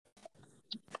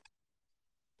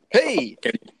Hey,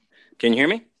 Can you hear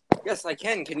me? yes, I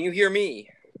can. Can you hear me?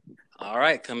 All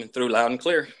right, coming through loud and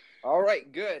clear. All right,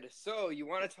 good. So, you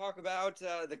want to talk about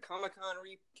the Comic Con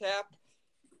recap?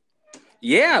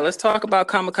 Yeah, let's talk about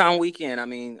Comic-Con weekend. I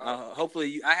mean, Uh,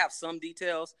 I have some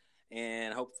details,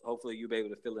 and hopefully you'll be able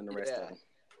to fill in the rest of yeah. them.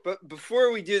 But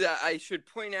before we do that, I should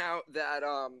point out that,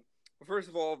 first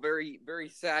of all, very, very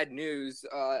sad news.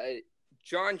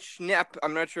 John Schnepp,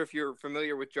 I'm not sure if you're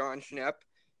familiar with John Schnepp.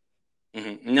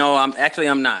 No,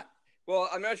 I'm not. Well,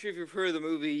 I'm not sure if you've heard of the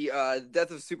movie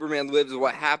Death of Superman Lives.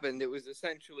 What happened? It was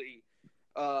essentially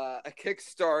a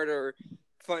Kickstarter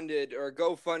funded or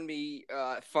GoFundMe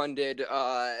funded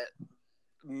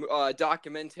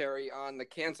documentary on the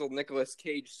canceled Nicolas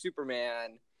Cage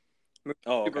Superman movie,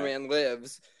 Oh, okay. Superman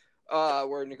Lives,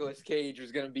 where Nicolas Cage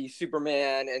was going to be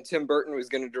Superman and Tim Burton was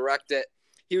going to direct it.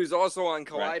 He was also on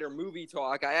Right. Collider Movie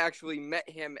Talk. I actually met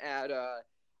him at a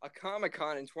Comic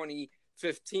Con in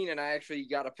 2015, and I actually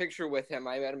got a picture with him.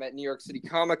 I met him at New York City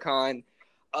Comic Con.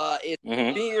 It's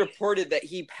being reported that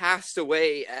he passed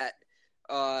away at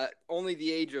only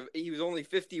the age of, he was only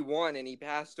 51, and he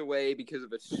passed away because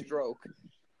of a stroke.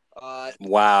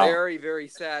 Wow. Very, very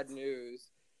sad news.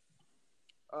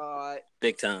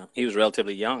 Big time. He was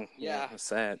relatively young. Yeah. That's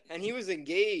sad. And he was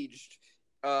engaged.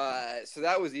 So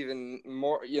that was even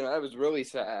more, that was really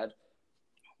sad.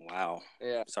 Wow.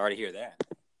 Yeah. Sorry to hear that.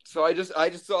 So I just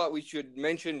thought we should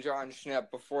mention John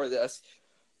Schnepp before this.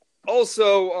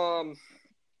 Also,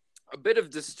 a bit of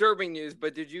disturbing news,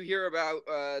 but did you hear about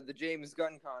the James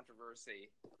Gunn controversy?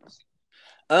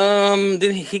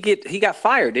 Did he got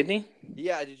fired, didn't he?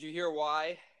 Yeah, did you hear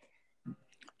why?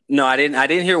 No, I didn't. I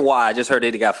didn't hear why. I just heard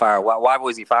that he got fired. Why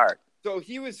was he fired? So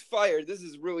he was fired. This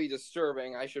is really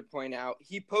disturbing, I should point out.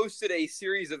 He posted a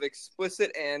series of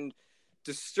explicit and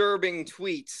disturbing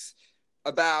tweets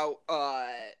about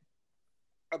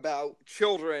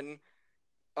children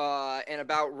and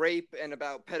about rape and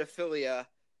about pedophilia.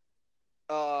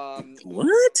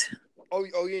 What? Oh,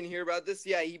 you didn't hear about this?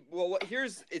 Yeah.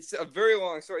 It's a very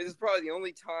long story. This is probably the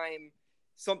only time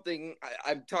something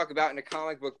I talk about in a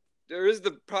comic book.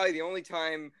 Probably the only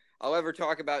time I'll ever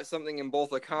talk about something in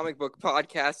both a comic book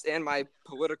podcast and my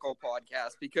political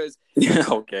podcast, because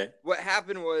Okay. what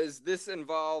happened was this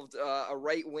involved a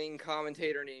right-wing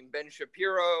commentator named Ben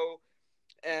Shapiro,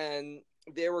 and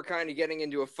they were kind of getting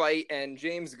into a fight, and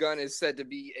James Gunn is said to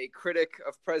be a critic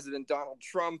of President Donald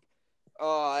Trump.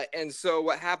 And so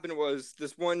what happened was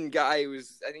this one guy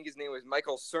I think his name was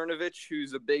Michael Cernovich,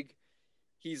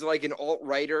 he's like an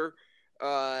alt-righter.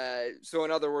 So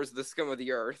in other words, the scum of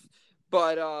the earth.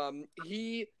 But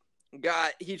he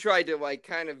tried to like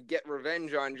kind of get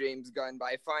revenge on James Gunn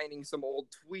by finding some old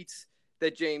tweets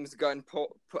that James Gunn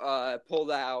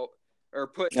pulled out or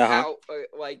put out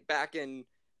like back in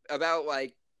about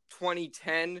like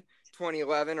 2010,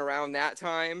 2011, around that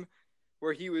time,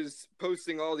 where he was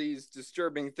posting all these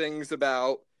disturbing things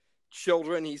about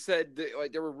children. He said that,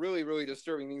 like, there were really, really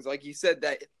disturbing things. Like, he said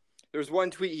that there's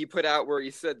one tweet he put out where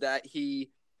he said that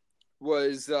he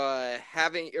was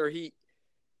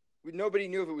nobody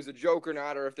knew if it was a joke or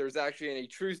not, or if there was actually any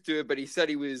truth to it, but he said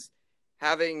he was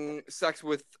having sex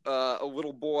with a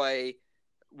little boy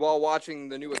while watching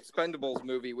the new Expendables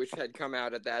movie, which had come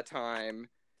out at that time.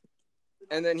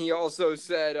 And then he also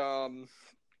said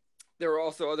there were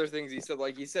also other things he said.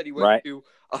 Like, he said he went to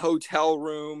a hotel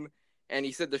room, and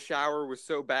he said the shower was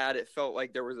so bad it felt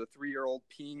like there was a 3-year-old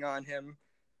peeing on him.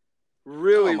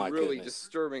 Really, really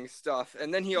disturbing stuff.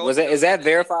 And then he also is that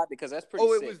verified? Because that's pretty.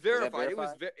 It was verified.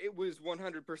 It was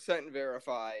 100%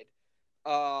 verified.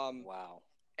 Wow.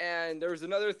 And there's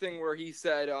another thing where he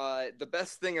said the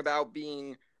best thing about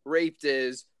being raped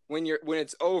is when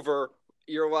it's over,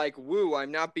 you're like, woo,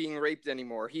 I'm not being raped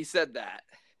anymore. He said that.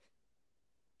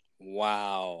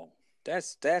 Wow.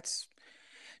 That's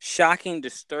shocking,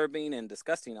 disturbing, and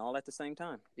disgusting all at the same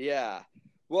time. Yeah.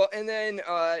 Well, and then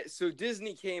so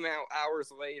Disney came out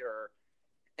hours later,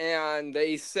 and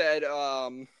they said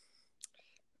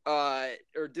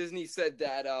Disney said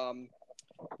that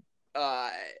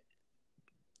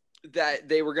that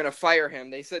they were going to fire him.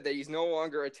 They said that he's no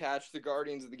longer attached to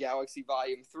Guardians of the Galaxy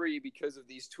Volume 3 because of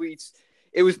these tweets.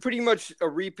 It was pretty much a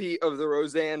repeat of the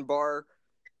Roseanne Barr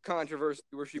controversy,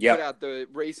 where she put out the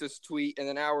racist tweet, and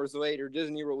then hours later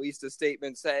Disney released a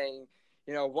statement saying,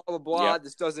 blah blah blah,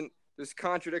 this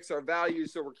contradicts our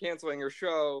values, so we're canceling her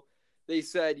show. They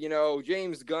said,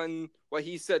 James Gunn, what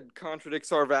he said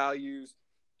contradicts our values,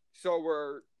 so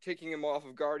we're taking him off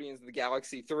of Guardians of the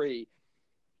Galaxy 3.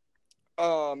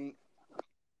 Wow.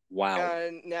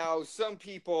 And now some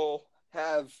people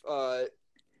have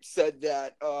said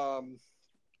that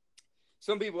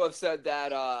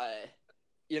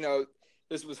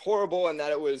this was horrible and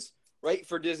that it was right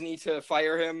for Disney to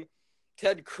fire him.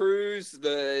 Ted Cruz,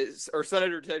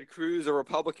 Senator Ted Cruz, a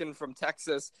Republican from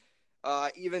Texas,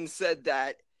 even said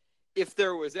that if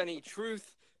there was any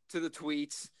truth to the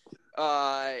tweets,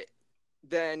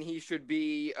 then he should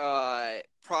be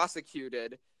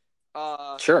prosecuted.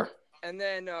 Sure. And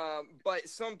then, but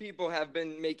some people have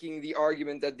been making the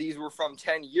argument that these were from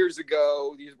 10 years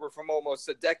ago, these were from almost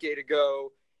a decade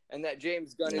ago, and that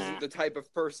James Gunn isn't the type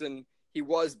of person he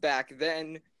was back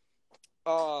then.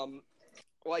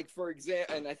 Like, for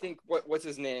example, and I think, what's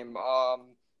his name?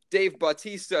 Dave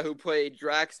Bautista, who played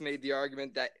Drax, made the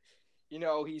argument that,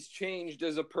 he's changed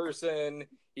as a person.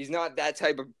 He's not that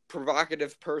type of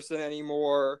provocative person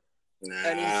anymore. Nah.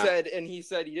 And he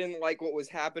said he didn't like what was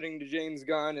happening to James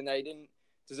Gunn and that he didn't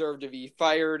deserve to be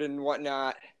fired and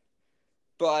whatnot.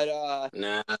 But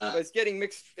it's getting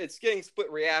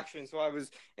split reaction. So I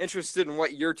was interested in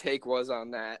what your take was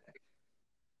on that.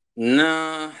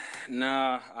 No,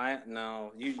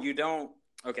 you don't.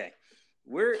 Okay.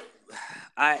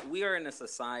 We are in a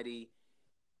society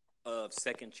of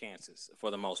second chances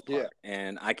for the most part. Yeah.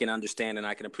 And I can understand and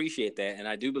I can appreciate that. And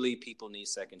I do believe people need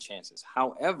second chances.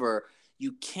 However,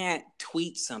 you can't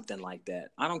tweet something like that.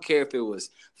 I don't care if it was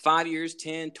 5 years,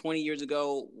 10, 20 years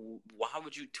ago. Why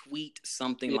would you tweet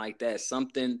something like that?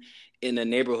 Something in the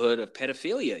neighborhood of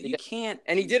pedophilia. You can't.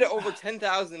 And he did it over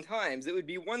 10,000 times. It would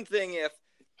be one thing if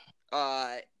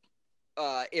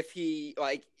he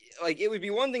it would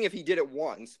be one thing if he did it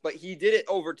once, but he did it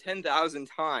over 10,000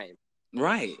 times.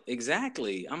 Right,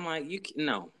 exactly. I'm like, we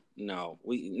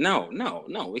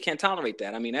can't tolerate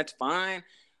that. I mean, that's fine.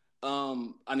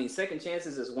 Second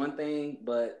chances is one thing,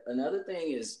 but another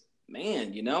thing is,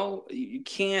 man, you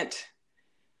can't.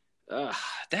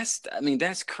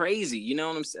 That's crazy. You know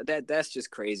what I'm saying? That's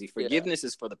just crazy. Forgiveness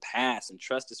is for the past, and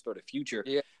trust is for the future.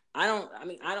 Yeah. I don't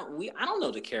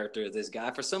know the character of this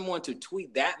guy. For someone to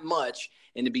tweet that much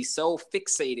and to be so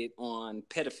fixated on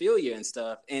pedophilia and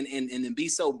stuff, and then be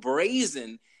so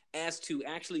brazen as to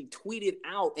actually tweet it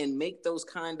out and make those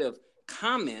kind of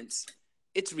comments,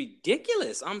 it's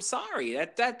ridiculous. I'm sorry.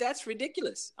 That's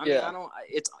ridiculous. I mean,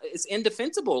 it's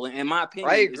indefensible in my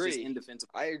opinion. I agree. It's just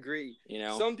indefensible. I agree.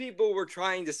 Some people were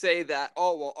trying to say that,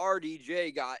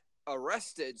 RDJ got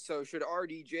arrested, so should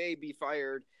RDJ be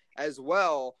fired as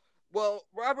well? Well,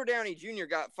 Robert Downey Jr.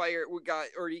 got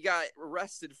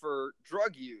arrested for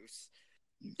drug use.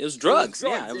 It was drugs. It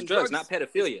was drugs, not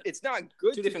pedophilia. It's not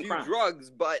good to do drugs,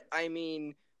 but I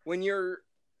mean, when you're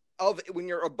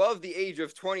above the age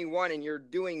of 21 and you're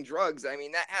doing drugs, I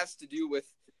mean, that has to do with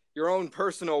your own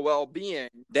personal well-being.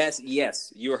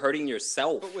 You're hurting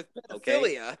yourself. But with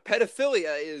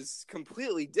pedophilia is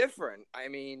completely different. I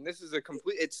mean, this is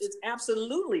it's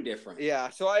absolutely different. Yeah,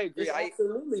 so I agree. It's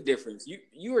absolutely different.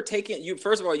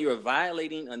 First of all, you are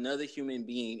violating another human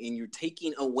being, and you're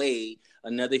taking away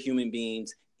another human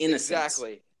being's innocence.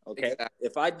 Exactly. Okay.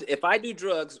 Exactly. If I do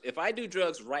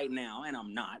drugs right now, and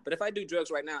I'm not, but if I do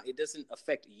drugs right now, it doesn't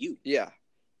affect you. Yeah.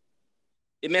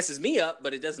 It messes me up,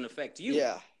 but it doesn't affect you.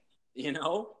 Yeah.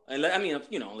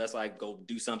 Unless I go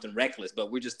do something reckless, but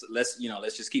let's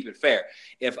just keep it fair.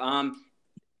 If I'm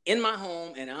in my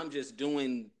home and I'm just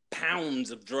doing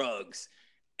pounds of drugs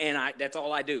and that's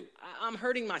all I do, I'm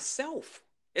hurting myself.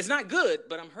 It's not good,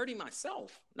 but I'm hurting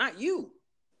myself, not you.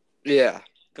 Yeah.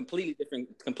 Completely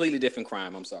different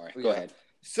crime. I'm sorry. Go ahead.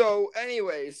 So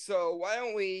anyway, why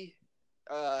don't we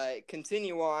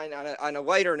continue on a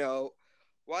lighter note?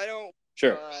 Why don't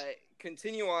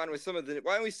continue on with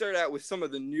why don't we start out with some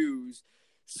of the news?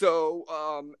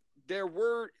 So there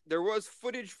was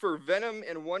footage for Venom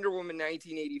and Wonder Woman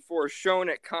 1984 shown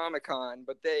at Comic-Con,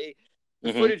 but the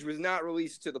footage was not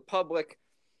released to the public.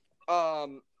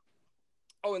 And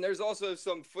there's also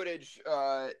some footage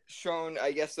shown,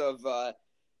 I guess, of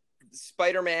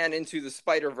Spider-Man Into the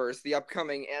Spider-Verse, the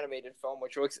upcoming animated film,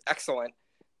 which looks excellent.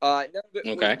 None of it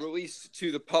was released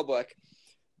to the public.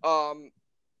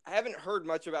 I haven't heard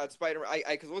much about Spider-Man.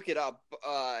 I could look it up,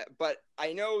 but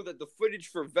I know that the footage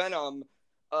for Venom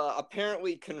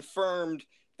apparently confirmed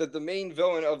that the main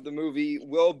villain of the movie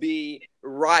will be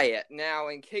Riot. Now,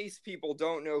 in case people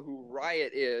don't know who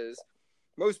Riot is,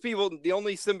 most people, the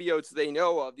only symbiotes they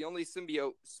know of, the only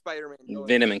symbiote Spider-Man villain,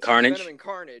 Venom and Carnage. Venom and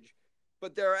Carnage.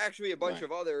 But there are actually a bunch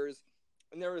of others.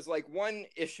 And there was one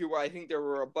issue where I think there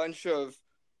were a bunch of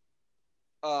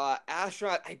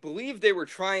astronauts. I believe there were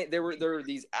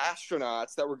these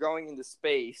astronauts that were going into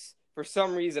space for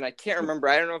some reason. I can't remember.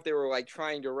 I don't know if they were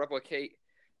trying to replicate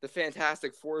the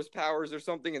Fantastic Four's powers or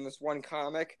something in this one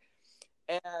comic.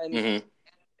 And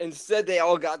instead they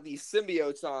all got these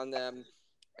symbiotes on them,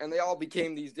 and they all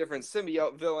became these different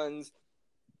symbiote villains.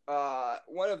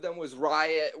 One of them was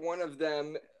Riot. One of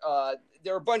them,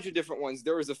 there were a bunch of different ones.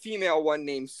 There was a female one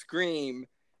named Scream.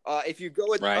 If you go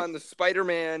on the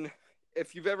Spider-Man,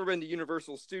 if you've ever been to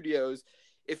Universal Studios,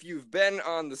 if you've been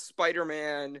on the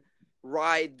Spider-Man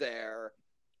ride there,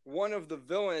 one of the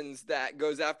villains that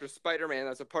goes after Spider-Man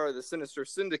that's a part of the Sinister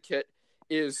Syndicate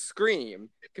is Scream.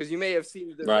 Because you may have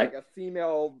seen there's like a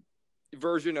female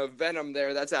version of Venom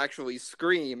there that's actually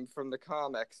Scream from the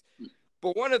comics.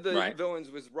 But one of the villains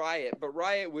was Riot, but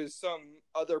Riot was some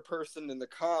other person in the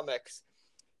comics.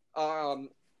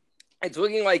 It's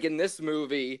looking like in this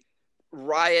movie,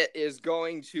 Riot is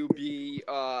going to be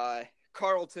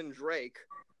Carlton Drake,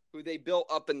 who they built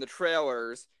up in the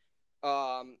trailers.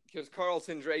 Because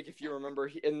Carlton Drake, if you remember,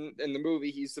 in the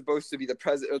movie, he's supposed to be the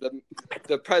president,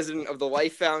 the president of the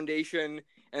Life Foundation,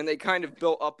 and they kind of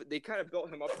built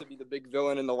him up to be the big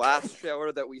villain in the last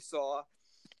trailer that we saw.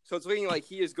 So it's looking like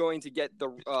he is going to get the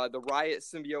Riot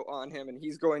symbiote on him, and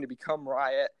he's going to become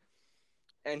Riot,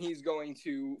 and he's going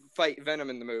to fight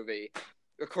Venom in the movie,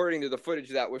 according to the footage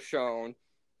that was shown.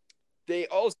 They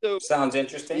also sounds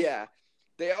interesting. Yeah,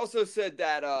 they also said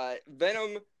that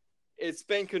Venom. It's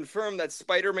been confirmed that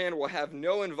Spider-Man will have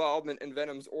no involvement in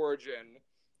Venom's origin.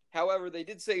 However, they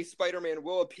did say Spider-Man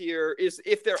will appear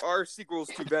if there are sequels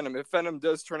to Venom. If Venom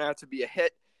does turn out to be a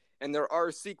hit, and there are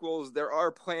sequels, there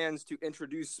are plans to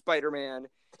introduce Spider-Man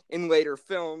in later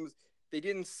films. They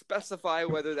didn't specify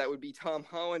whether that would be Tom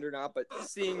Holland or not, but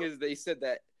seeing as they said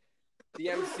that the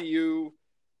MCU,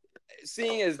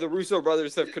 seeing as the Russo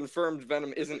brothers have confirmed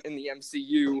Venom isn't in the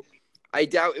MCU, I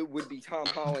doubt it would be Tom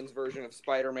Holland's version of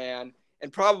Spider-Man,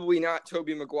 and probably not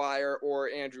Tobey Maguire or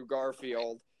Andrew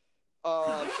Garfield.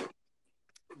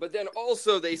 But then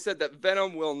also they said that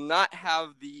Venom will not have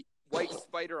the white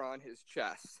spider on his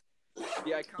chest.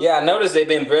 Yeah, I noticed they've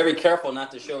been very careful not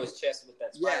to show his chest with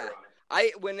that spider on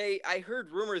it. I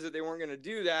heard rumors that they weren't going to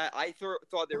do that, I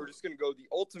thought they were just going to go the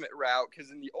Ultimate route,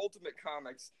 because in the Ultimate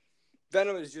comics,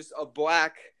 Venom is just a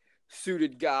black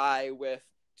suited guy with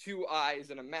two eyes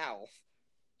and a mouth.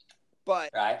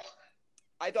 But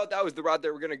I thought that was the route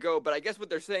they were going to go. But I guess what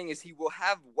they're saying is he will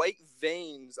have white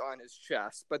veins on his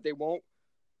chest, but they won't,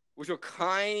 which will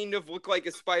kind of look like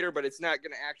a spider, but it's not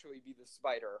going to actually be the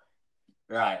spider.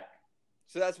 Right.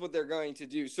 So that's what they're going to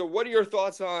do. So what are your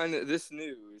thoughts on this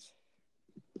news?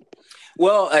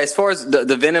 Well, as far as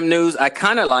the Venom news, I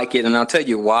kind of like it, and I'll tell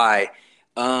you why.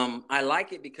 I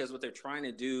like it because what they're trying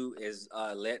to do is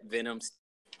let Venom.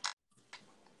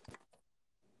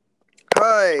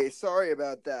 Hi, sorry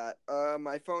about that.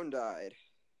 My phone died.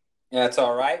 Yeah, it's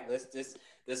all right. This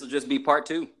will just be part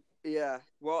 2. Yeah.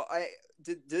 Well,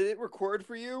 did it record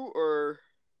for you or?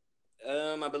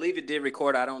 I believe it did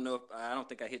record. I don't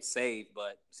think I hit save,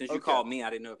 but since you called me,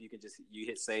 I didn't know if you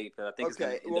hit save, but I think it's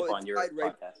going to end up on your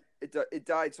podcast. It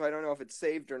died, so I don't know if it's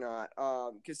saved or not.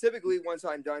 Because typically once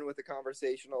I'm done with the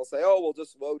conversation, I'll say, "Oh, we'll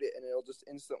just load it," and it'll just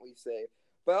instantly save.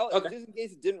 But just in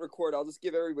case it didn't record, I'll just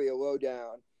give everybody a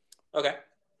lowdown. Okay.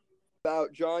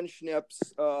 About John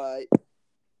Schnipp's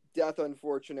death,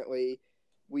 unfortunately.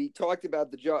 We talked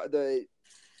about the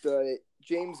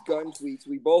James Gunn tweets.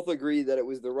 We both agreed that it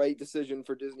was the right decision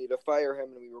for Disney to fire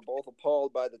him, and we were both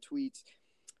appalled by the tweets.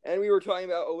 And we were talking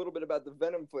about a little bit about the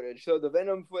Venom footage. So the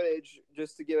Venom footage,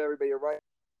 just to give everybody a right,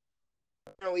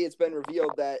 apparently it's been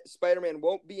revealed that Spider-Man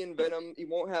won't be in Venom. He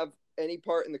won't have any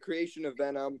part in the creation of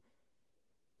Venom.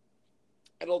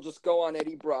 It'll just go on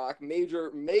Eddie Brock.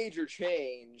 Major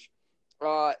change.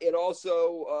 It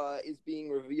also is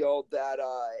being revealed that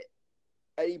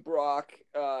Eddie Brock,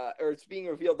 or it's being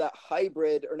revealed that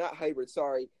Riot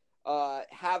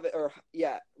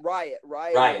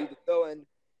will be the villain,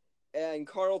 and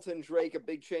Carlton Drake. A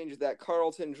big change is that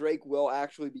Carlton Drake will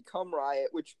actually become Riot,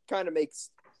 which kind of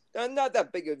makes not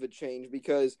that big of a change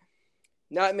because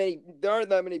there aren't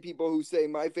that many people who say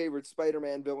my favorite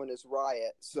Spider-Man villain is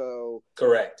Riot. So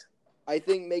correct. I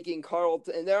think making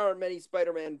Carlton, and there aren't many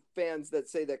Spider-Man fans that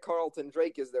say that Carlton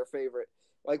Drake is their favorite.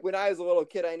 Like when I was a little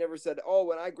kid, I never said, "Oh,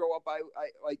 when I grow up, I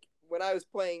like." When I was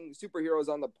playing superheroes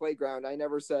on the playground, I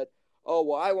never said, "Oh,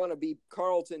 well, I want to be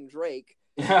Carlton Drake."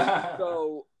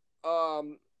 So, I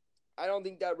don't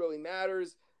think that really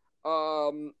matters.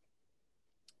 And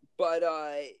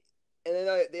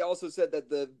then they also said that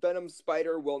the Venom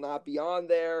Spider will not be on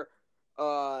there,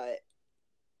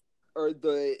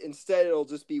 instead it'll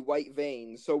just be white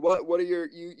veins. So what are your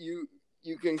you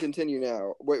can continue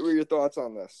now. What were your thoughts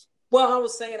on this? Well, I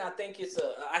was saying I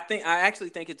actually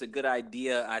think it's a good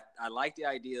idea. I like the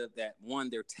idea that one,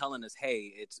 they're telling us,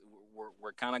 hey,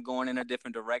 we're kind of going in a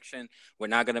different direction. We're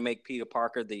not going to make Peter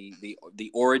Parker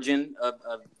the origin of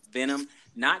Venom.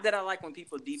 Not that I like when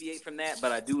people deviate from that,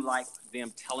 but I do like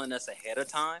them telling us ahead of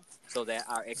time so that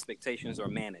our expectations are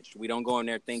managed. We don't go in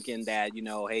there thinking that,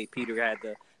 hey, Peter had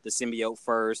the symbiote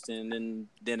first, and then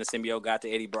the symbiote got to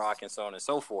Eddie Brock, and so on and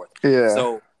so forth. Yeah.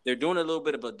 So they're doing a little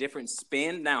bit of a different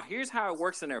spin. Now, here's how it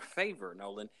works in their favor,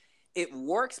 Nolan. It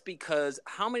works because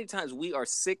how many times we are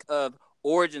sick of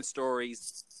origin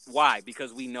stories. Why?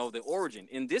 Because we know the origin.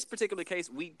 In this particular case,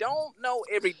 we don't know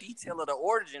every detail of the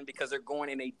origin because they're going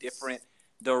in a different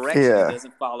direction. Yeah. It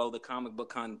doesn't follow the comic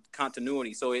book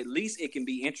continuity. So at least it can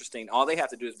be interesting. All they have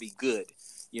to do is be good.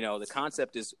 The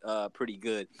concept is pretty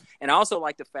good. And I also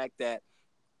like the fact that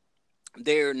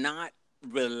they're not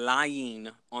relying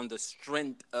on the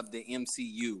strength of the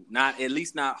MCU. At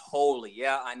least not wholly.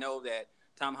 Yeah, I know that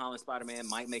Tom Holland Spider-Man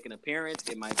might make an appearance.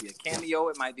 It might be a cameo.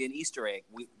 It might be an Easter egg.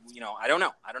 I don't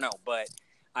know. But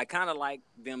I kind of like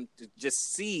them to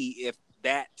just see if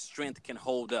that strength can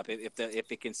hold up,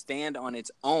 if it can stand on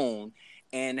its own.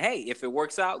 And hey, if it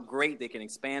works out, great. They can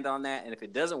expand on that. And if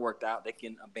it doesn't work out, they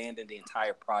can abandon the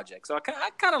entire project. So I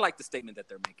kind of like the statement that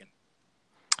they're making.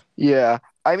 Yeah,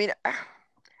 I mean,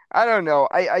 I don't know.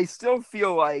 I still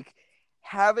feel like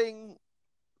having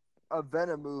a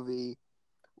Venom movie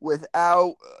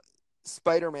without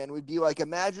Spider-Man would be like,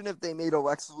 imagine if they made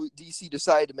DC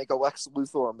decided to make a Lex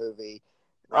Luthor movie,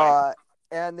 right.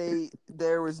 And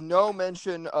there was no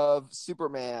mention of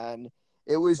Superman.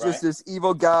 It was just this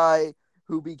evil guy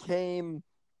who became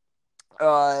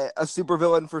a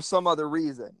supervillain for some other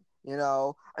reason.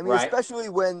 I mean, especially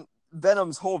when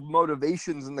Venom's whole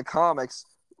motivations in the comics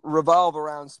revolve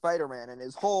around Spider-Man, and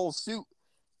his whole suit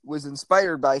was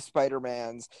inspired by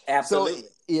Spider-Man's. Absolutely. So,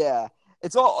 yeah.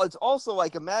 It's also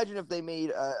like, imagine if they made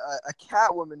a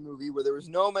Catwoman movie where there was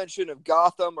no mention of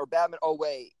Gotham or Batman. Oh,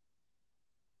 wait.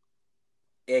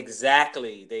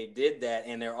 Exactly. They did that.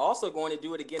 And they're also going to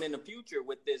do it again in the future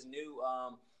with this new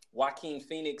Joaquin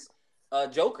Phoenix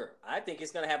Joker. I think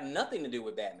it's going to have nothing to do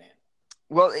with Batman.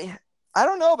 Well, I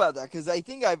don't know about that because I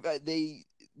think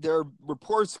there are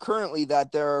reports currently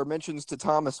that there are mentions to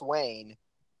Thomas Wayne.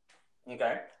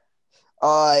 Okay.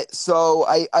 So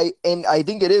I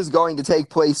think it is going to take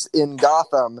place in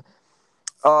Gotham.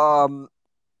 So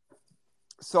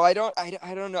I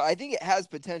don't know. I think it has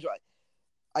potential.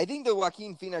 I think the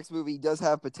Joaquin Phoenix movie does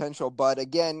have potential, but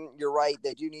again, you're right.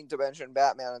 They do need to mention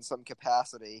Batman in some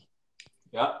capacity.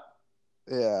 Yep.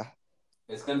 Yeah.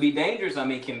 It's going to be dangerous. I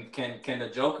mean, can the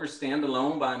Joker stand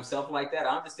alone by himself like that?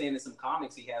 I understand in some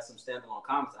comics he has some standalone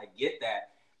comics. I get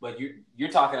that, but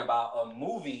you're talking about a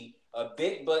movie. But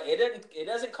it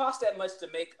doesn't cost that much to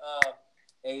make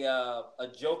a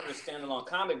Joker standalone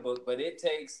comic book, but it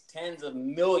takes tens of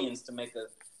millions to make a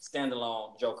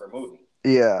standalone Joker movie.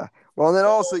 Yeah. Well, and then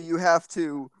also you have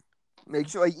to make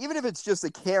sure, like, even if it's just a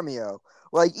cameo,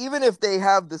 like even if they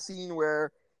have the scene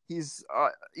where he's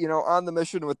on the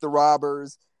mission with the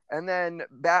robbers, and then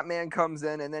Batman comes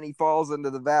in and then he falls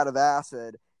into the vat of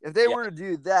acid. If they were to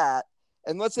do that,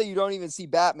 and let's say you don't even see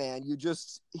Batman, you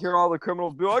just hear all the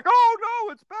criminals be like, "Oh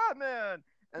no, it's Batman!"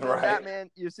 And then Batman,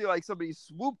 you see like somebody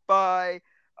swoop by,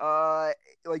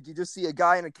 like you just see a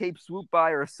guy in a cape swoop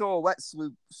by or a silhouette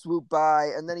swoop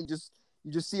by, and then you just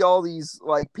see all these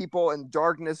like people in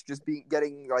darkness just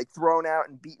getting like thrown out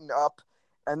and beaten up,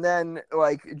 and then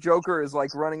like Joker is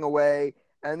like running away,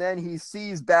 and then he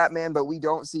sees Batman, but we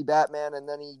don't see Batman, and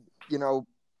then he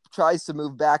tries to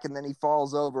move back, and then he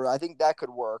falls over. I think that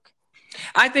could work.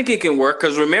 I think it can work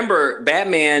because remember,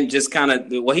 Batman just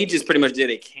he just pretty much did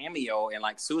a cameo in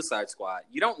like Suicide Squad.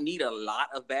 You don't need a lot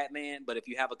of Batman, but if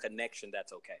you have a connection,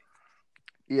 that's okay.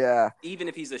 Yeah. Even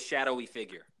if he's a shadowy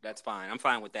figure, that's fine. I'm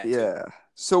fine with that. Yeah. Too.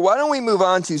 So why don't we move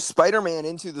on to Spider-Man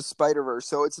Into the Spider-Verse?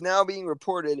 So it's now being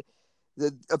reported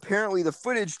that apparently the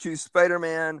footage to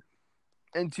Spider-Man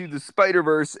Into the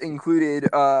Spider-Verse included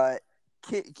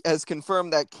has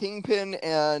confirmed that Kingpin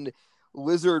and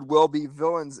Lizard will be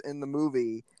villains in the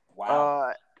movie.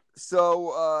 Wow.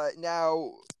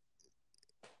 Now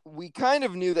we kind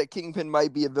of knew that Kingpin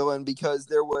might be a villain because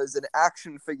there was an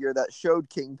action figure that showed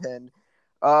Kingpin.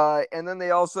 And then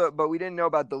but we didn't know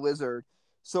about the Lizard.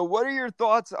 So what are your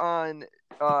thoughts on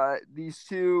these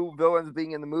two villains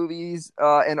being in the movies?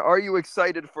 And are you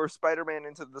excited for Spider-Man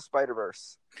Into the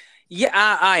Spider-Verse? Yeah,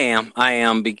 I am. I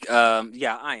am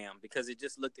because it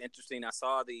just looked interesting. I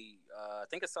saw I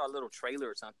think I saw a little trailer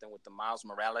or something with the Miles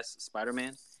Morales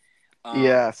Spider-Man.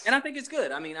 Yes. And I think it's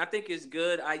good. I mean, I think it's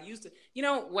good. I used to,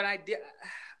 what I did,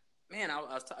 man, I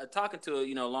was talking to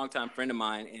a longtime friend of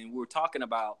mine, and we were talking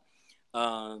about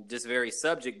just very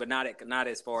subject, but not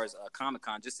as far as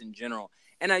Comic-Con, just in general.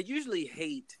 And I usually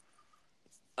hate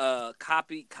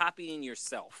copying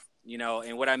yourself, you know.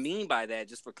 And what I mean by that,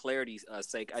 just for clarity's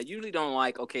sake, I usually don't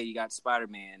like, okay, you got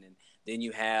Spider-Man, and then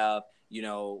you have, you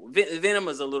know, Venom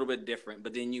is a little bit different,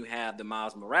 but then you have the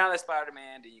Miles Morales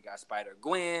Spider-Man, then you got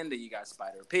Spider-Gwen, then you got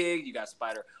Spider-Pig, you got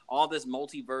all this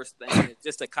multiverse thing. It's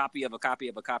just a copy of a copy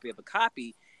of a copy of a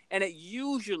copy. And it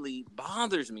usually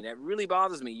bothers me. That really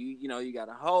bothers me. You know, you got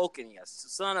a Hulk, and you got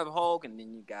Son of Hulk, and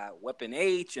then you got Weapon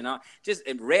H, and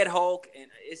Red Hulk, and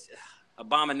it's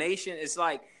Abomination. It's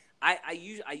like I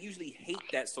usually hate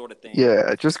that sort of thing.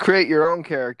 Yeah, just create your own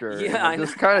character. Yeah, it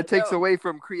just kind of takes away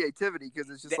from creativity, because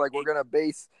it's just we're gonna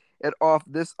base it off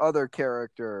this other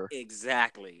character.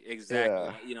 Exactly.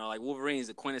 Yeah. You know, like Wolverine's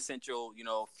a quintessential, you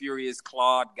know, furious,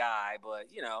 clawed guy, but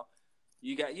you know.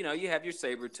 You got, you know, you have your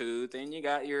Sabretooth, and you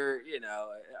got your, you know,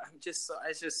 it just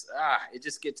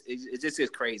gets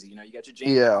crazy. You know, you got your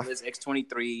James Ellis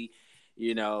X-23,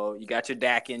 you know, you got your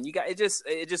Dakin,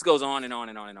 it just goes on and on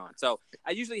and on and on. So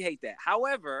I usually hate that.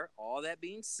 However, all that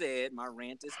being said, my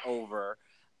rant is over.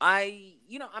 I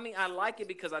like it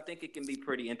because I think it can be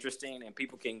pretty interesting, and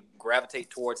people can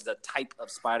gravitate towards the type of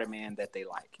Spider-Man that they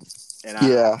like. And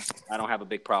I don't have a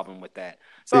big problem with that.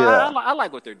 So I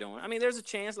like what they're doing. I mean, there's a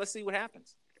chance. Let's see what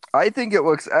happens. I think it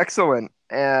looks excellent.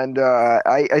 And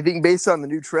I think based on the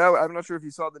new trailer, I'm not sure if you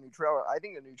saw the new trailer. I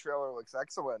think the new trailer looks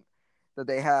excellent that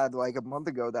they had like a month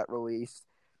ago that released.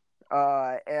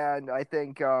 And I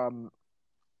think...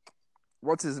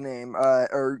 what's his name?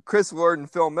 Or Chris Lord and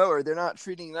Phil Miller, they're not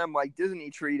treating them like Disney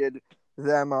treated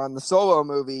them on the Solo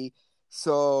movie.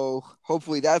 So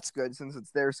hopefully that's good, since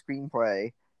it's their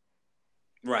screenplay.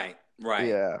 Right.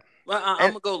 Yeah. Well, I'm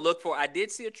going to go look for it. I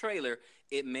did see a trailer.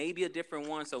 It may be a different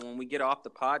one. So when we get off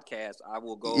the podcast, I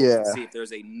will go and see if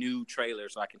there's a new trailer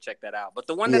so I can check that out. But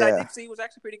the one that I did see was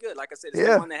actually pretty good. Like I said, it's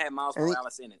the one that had Miles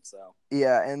Morales in it. So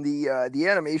yeah, and the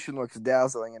animation looks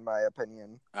dazzling, in my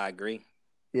opinion. I agree.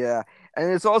 Yeah,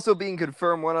 and it's also being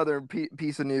confirmed, one other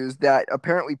piece of news, that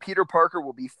apparently Peter Parker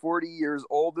will be 40 years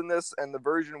old in this, and the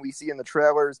version we see in the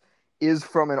trailers is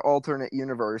from an alternate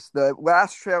universe. The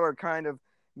last trailer kind of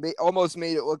almost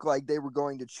made it look like they were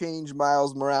going to change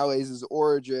Miles Morales'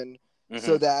 origin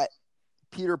so that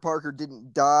Peter Parker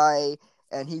didn't die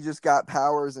and he just got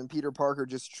powers and Peter Parker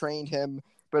just trained him.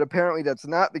 But apparently that's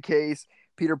not the case.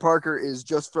 Peter Parker is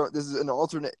this is an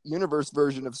alternate universe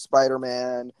version of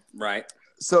Spider-Man. Right.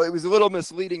 So it was a little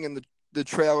misleading in the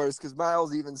trailers, because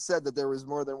Miles even said that there was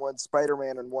more than one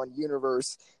Spider-Man in one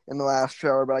universe in the last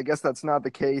trailer, but I guess that's not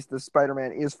the case. The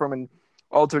Spider-Man is from an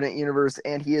alternate universe,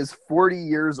 and he is 40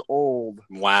 years old.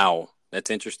 Wow,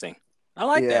 that's interesting. I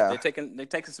like that. They're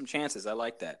taking some chances. I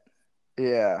like that.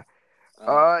 Yeah.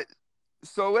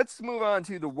 So let's move on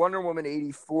to the Wonder Woman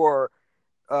 84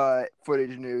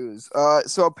 footage news.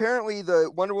 So apparently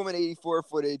the Wonder Woman 84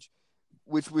 footage,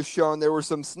 which was shown, there were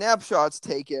some snapshots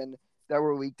taken that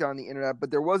were leaked on the internet,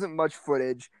 but there wasn't much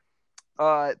footage.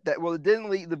 It didn't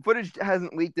leak. The footage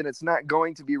hasn't leaked, and it's not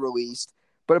going to be released.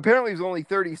 But apparently, it was only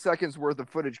 30 seconds worth of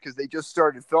footage because they just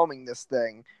started filming this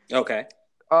thing. Okay.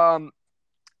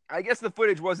 I guess the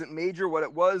footage wasn't major. What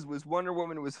it was Wonder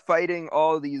Woman was fighting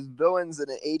all these villains in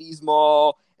an 80s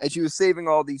mall, and she was saving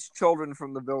all these children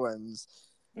from the villains.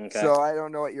 Okay. So I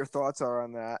don't know what your thoughts are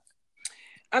on that.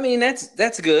 I mean, that's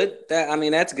good.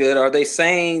 That's good. Are they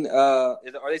saying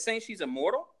she's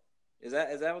immortal? Is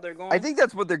that what they're going? I think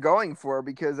that's what they're going for,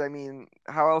 because I mean,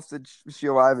 how else did she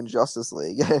alive in Justice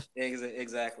League?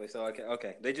 Exactly. So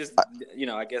okay. They just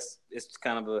I guess it's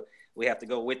kind of we have to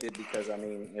go with it, because I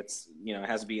mean, it's it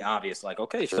has to be obvious. Like,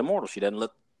 okay, she's immortal. She doesn't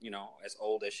look as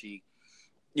old as she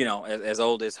as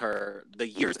old as the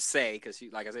years say, because she,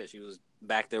 like I said, she was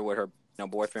back there with her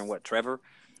boyfriend, Trevor.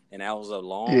 And that was a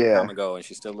long time ago, and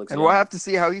she still looks. And young. We'll have to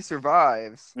see how he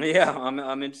survives. Yeah,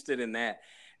 I'm interested in that.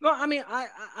 No, I mean,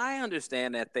 I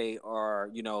understand that they are,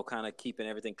 kind of keeping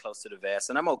everything close to the vest,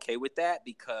 and I'm okay with that,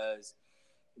 because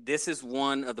this is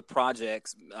one of the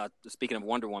projects. Speaking of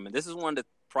Wonder Woman, this is one of the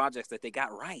projects that they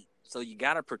got right. So you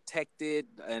got to protect it,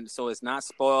 and so it's not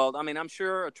spoiled. I mean, I'm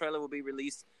sure a trailer will be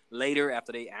released later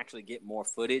after they actually get more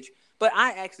footage, but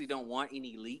I actually don't want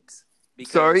any leaks.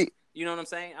 Because, sorry. You know what I'm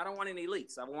saying? I don't want any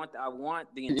leaks. I want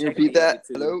the integrity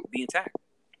to be intact.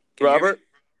 Robert?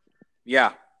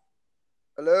 Yeah.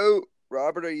 Hello?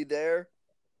 Robert, are you there?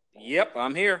 Yep,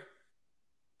 I'm here.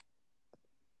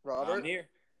 Robert? I'm here.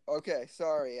 Okay,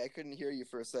 sorry. I couldn't hear you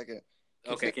for a second.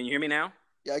 Okay, can you hear me now?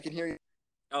 Yeah, I can hear you.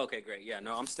 Okay, great. Yeah,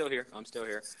 no, I'm still here.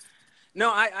 No,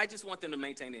 I just want them to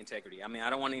maintain the integrity. I mean, I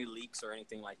don't want any leaks or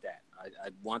anything like that. I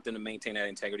want them to maintain that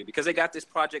integrity because they got this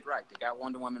project right. They got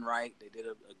Wonder Woman right. They did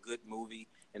a good movie,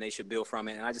 and they should build from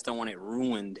it. And I just don't want it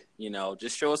ruined.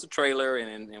 Just show us a trailer,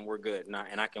 and we're good. And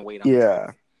I can wait on the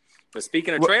trailer. But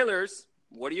speaking of trailers,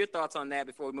 what are your thoughts on that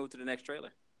before we move to the next trailer?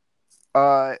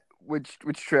 Which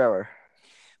trailer?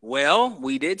 Well,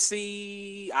 we did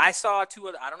see. I saw two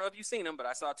other. I don't know if you've seen them, but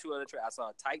I saw two other trailers. I saw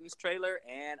a Titans trailer,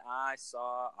 and I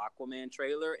saw Aquaman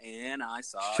trailer, and I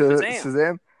saw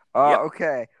Shazam. Yep.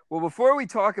 Okay. Well, before we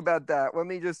talk about that, let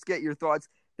me just get your thoughts.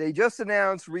 They just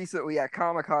announced recently at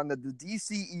Comic-Con that the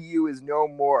DCEU is no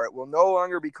more. It will no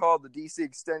longer be called the DC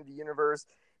Extended Universe.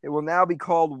 It will now be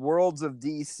called Worlds of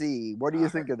DC. What do you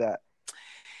think of that?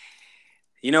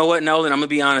 You know what, Nolan? I'm going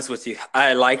to be honest with you.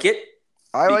 I like it.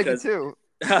 I like it too.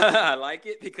 I like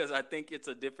it because I think it's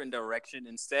a different direction.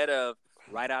 Instead of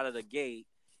right out of the gate,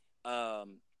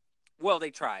 they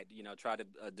tried to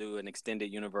do an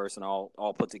extended universe and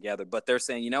all put together. But they're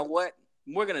saying, you know what?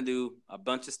 We're going to do a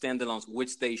bunch of standalones,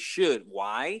 which they should.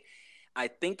 Why? I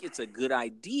think it's a good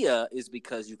idea is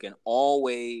because you can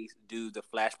always do the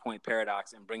Flashpoint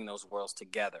paradox and bring those worlds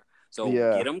together. So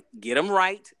get them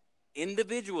right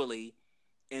individually,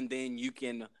 and then you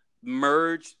can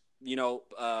merge,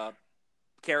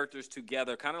 characters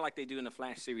together, kind of like they do in the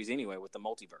Flash series anyway with the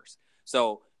multiverse.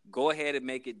 So go ahead and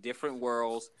make it different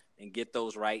worlds and get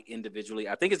those right individually.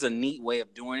 I think it's a neat way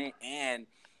of doing it, and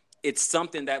it's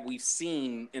something that we've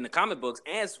seen in the comic books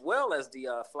as well as the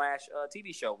Flash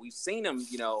TV show. We've seen them,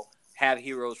 have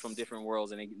heroes from different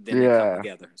worlds and then they come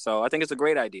together. So I think it's a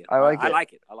great idea. I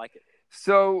like it.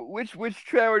 So which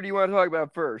trailer do you want to talk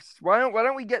about first? Why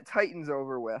don't we get Titans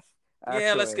over with? Actually.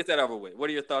 Yeah, let's get that over with. What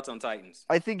are your thoughts on Titans?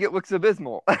 I think it looks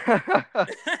abysmal.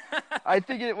 I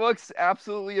think it looks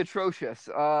absolutely atrocious.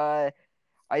 I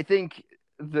think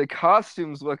the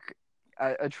costumes look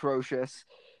atrocious.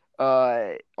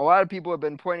 A lot of people have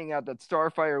been pointing out that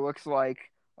Starfire looks like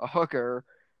a hooker.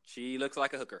 She looks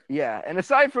like a hooker. Yeah, and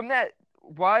aside from that,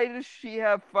 why does she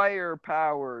have fire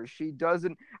powers? She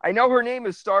doesn't. I know her name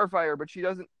is Starfire, but she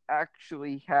doesn't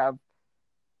actually have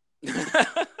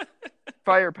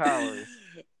fire powers.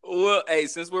 Well, hey,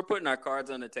 since we're putting our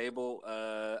cards on the table,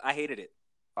 I hated it.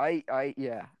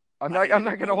 I'm not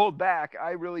gonna hold back.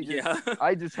 I really just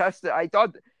I detested it. I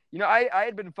thought I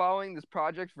had been following this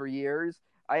project for years.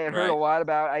 I had heard a lot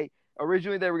about it.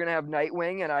 Originally they were gonna have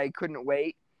Nightwing, and I couldn't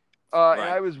wait. And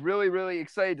I was really, really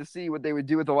excited to see what they would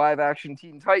do with the live action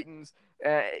Teen Titans.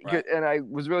 And I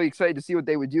was really excited to see what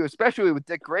they would do, especially with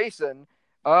Dick Grayson.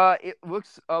 It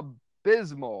looks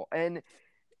abysmal. And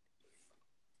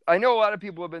I know a lot of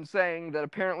people have been saying that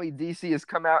apparently DC has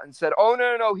come out and said, oh,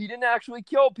 no, he didn't actually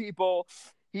kill people.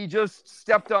 He just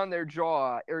stepped on their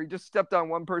jaw, or he just stepped on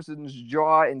one person's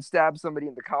jaw and stabbed somebody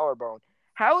in the collarbone.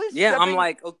 How is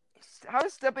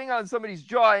stepping on somebody's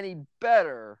jaw any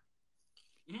better?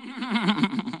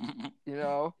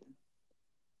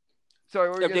 Sorry,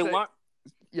 what were you gonna say?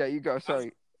 Yeah, you go.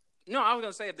 Sorry. I was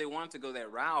gonna say if they wanted to go that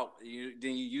route,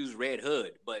 then you use Red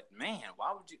Hood. But man,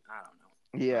 why would you? I don't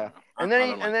know. Yeah, and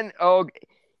then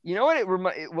you know what it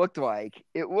looked like?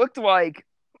 It looked like,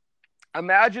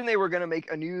 imagine they were gonna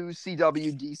make a new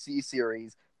CW DC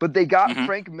series, but they got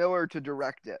Frank Miller to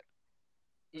direct it.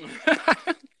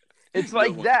 It's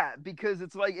like that because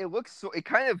it's like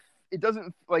it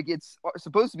doesn't like it's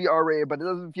supposed to be R-rated, but it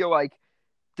doesn't feel like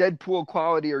Deadpool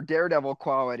quality or Daredevil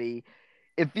quality.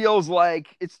 It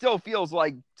still feels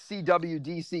like CW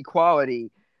DC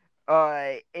quality.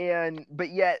 But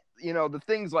yet, the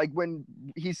things like when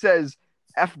he says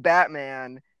F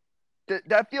Batman,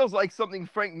 that feels like something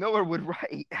Frank Miller would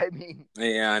write. I mean,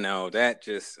 yeah, I know that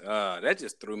just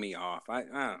threw me off. I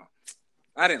don't know.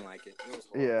 I didn't like it.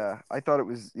 I thought it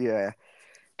was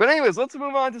But anyways, let's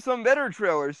move on to some better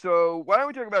trailers. So why don't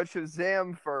we talk about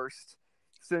Shazam first?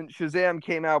 Since Shazam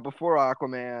came out before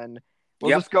Aquaman,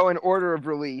 we'll just go in order of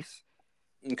release.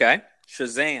 Okay,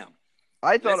 Shazam.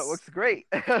 I thought it looks great.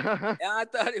 I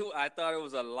thought it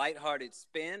was a lighthearted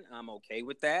spin. I'm okay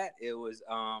with that. It was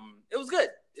good.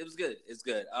 It's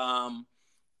good. I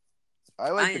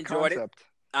like the concept.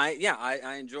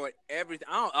 I enjoyed everything.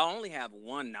 I only have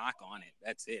one knock on it.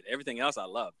 That's it. Everything else I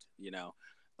loved.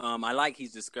 I like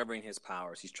he's discovering his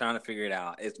powers. He's trying to figure it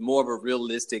out. It's more of a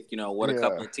realistic, what a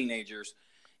couple of teenagers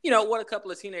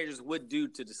would do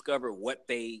to discover what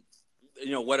they,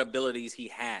 what abilities he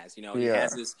has. He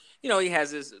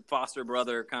has this foster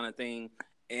brother kind of thing,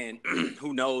 and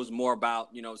who knows more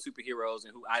about, superheroes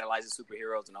and who idolizes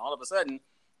superheroes. And all of a sudden,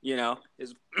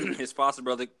 his foster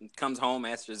brother comes home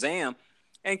as Shazam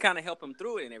and kind of help him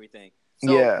through it and everything.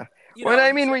 So, Yeah. Well,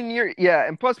 I mean,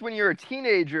 and plus when you're a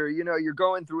teenager, you're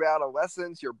going through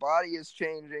adolescence, your body is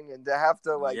changing, and to have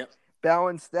to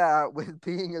balance that with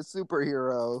being a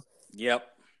superhero. Yep.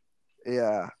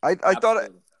 Yeah. I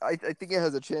think it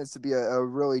has a chance to be a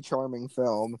really charming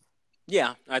film.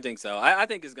 Yeah, I think so. I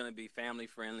think it's going to be family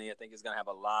friendly. I think it's going to have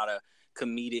a lot of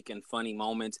comedic and funny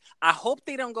moments. I hope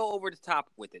they don't go over the top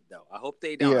with it, though. I hope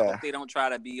they don't. Yeah. I hope they don't try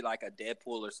to be like a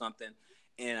Deadpool or something.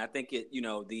 And I think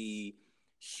the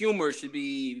humor should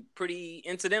be pretty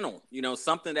incidental.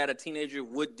 Something that a teenager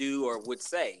would do or would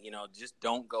say. Just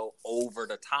don't go over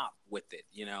the top with it.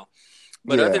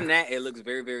 But other than that, it looks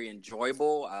very, very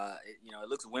enjoyable. It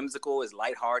looks whimsical. It's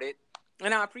lighthearted.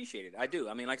 And I appreciate it. I do.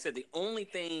 I mean, like I said, the only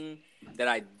thing that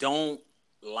I don't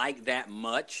like that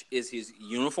much is his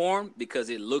uniform because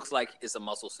it looks like it's a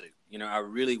muscle suit. I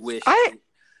really wish I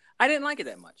didn't like it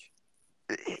that much.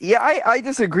 Yeah, I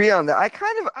disagree on that. I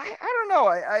don't know.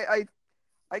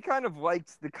 I kind of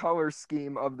liked the color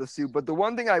scheme of the suit, but the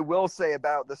one thing I will say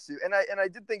about the suit, and I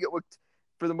did think it looked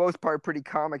for the most part pretty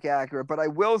comic accurate, but I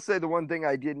will say the one thing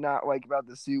I did not like about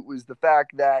the suit was the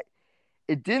fact that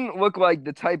it didn't look like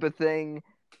the type of thing.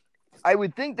 I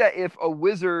would think that if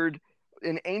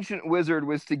an ancient wizard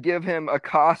was to give him a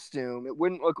costume, it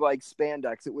wouldn't look like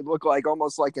spandex. It would look like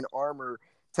almost like an armor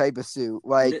type of suit.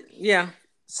 Like, yeah.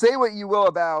 Say what you will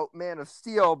about Man of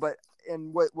Steel,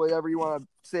 and whatever you want to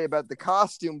say about the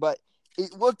costume, but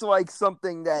it looked like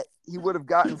something that he would have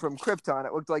gotten from Krypton.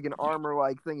 It looked like an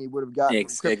armor-like thing he would have gotten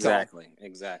from Krypton.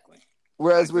 Exactly.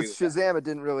 Whereas with Shazam, it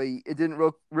didn't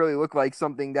really look like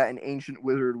something that an ancient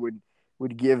wizard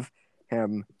would give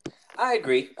him. I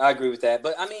agree with that.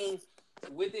 But I mean,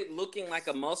 with it looking like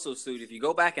a muscle suit, if you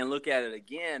go back and look at it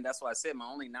again, that's why I said my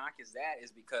only knock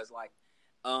is because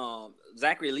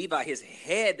Zachary Levi, his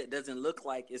head doesn't look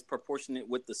like it's proportionate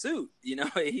with the suit.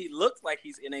 He looks like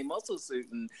he's in a muscle suit,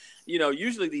 and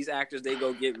usually these actors, they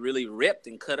go get really ripped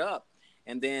and cut up.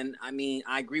 And then, I mean,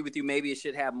 I agree with you. Maybe it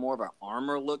should have more of an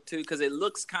armor look too, because it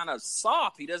looks kind of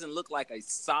soft. He doesn't look like a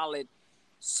solid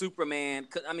Superman.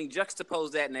 I mean,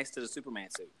 juxtapose that next to the Superman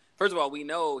suit. First of all, we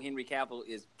know Henry Cavill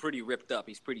is pretty ripped up.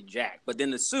 He's pretty jacked. But then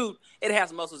the suit, it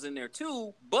has muscles in there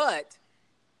too, but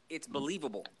it's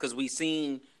believable because we've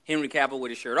seen Henry Cavill with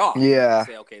his shirt off. Yeah.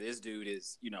 Say, okay, this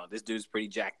dude's pretty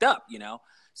jacked up,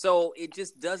 So it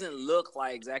just doesn't look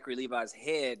like Zachary Levi's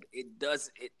head.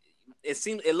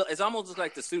 It's almost looks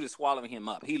like the suit is swallowing him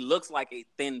up. He looks like a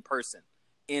thin person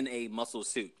in a muscle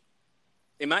suit.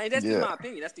 That's just my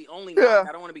opinion. That's the only knock.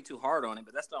 I don't want to be too hard on it,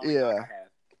 but that's the only knock I have.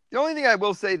 The only thing I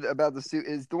will say about the suit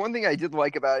is the one thing I did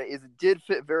like about it is it did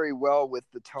fit very well with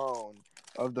the tone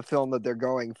of the film that they're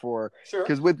going for. Sure.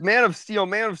 Because with Man of Steel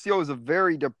is a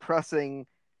very depressing,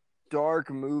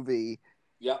 dark movie.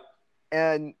 Yep.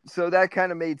 And so that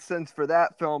kind of made sense for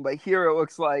that film. But here it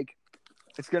looks like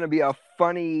it's going to be a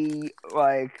funny,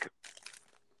 like,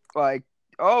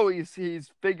 oh, he's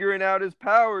figuring out his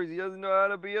powers. He doesn't know how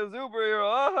to be a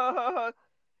superhero.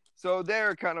 So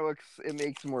there it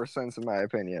makes more sense in my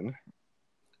opinion.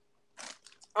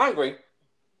 I agree.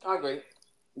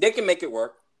 They can make it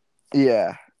work.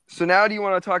 Yeah. So now do you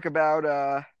want to talk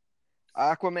about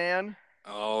Aquaman?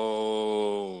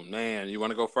 Oh, man. You want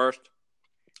to go first?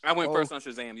 I went first on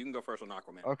Shazam. You can go first on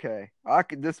Aquaman. Okay.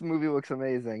 This movie looks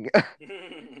amazing.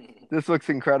 This looks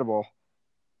incredible.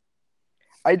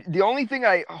 The only thing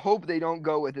I hope they don't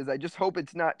go with is I just hope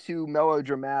it's not too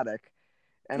melodramatic.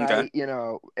 And okay.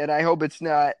 I hope it's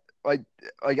not like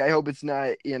I hope it's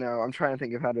not, I'm trying to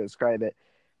think of how to describe it.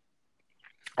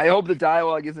 I hope the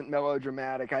dialogue isn't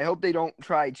melodramatic. I hope they don't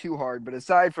try too hard, but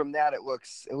aside from that, it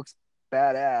looks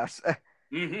badass.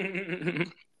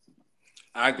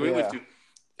 I agree with you.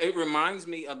 It reminds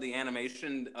me of the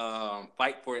animation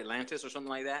Fight for Atlantis or something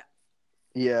like that.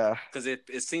 Yeah. Because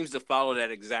it seems to follow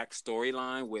that exact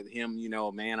storyline with him,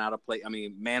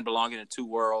 man belonging in two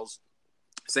worlds.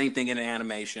 Same thing in the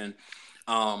animation.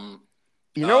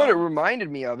 You know what it reminded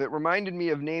me of? It reminded me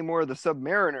of Namor the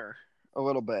Submariner a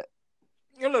little bit.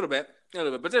 A little bit,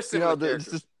 but they're similar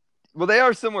characters. They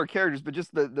are similar characters, but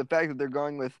just the fact that they're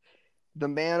going with the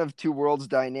Man of Two Worlds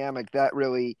dynamic, that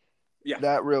really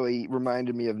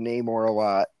reminded me of Namor a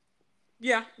lot.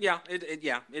 Yeah,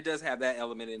 it does have that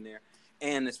element in there.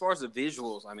 And as far as the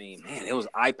visuals, I mean, man, it was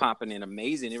eye-popping and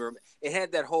amazing. It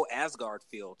had that whole Asgard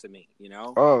feel to me,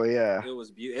 Oh, yeah.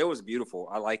 It was beautiful.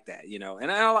 I like that,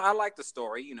 And I like the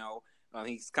story,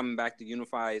 he's coming back to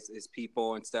unify his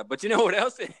people and stuff. But you know what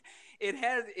else?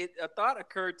 A thought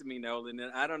occurred to me, Nolan,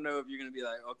 and I don't know if you're going to be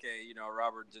like, okay,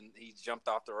 Robert, he's jumped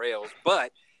off the rails.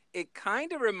 But it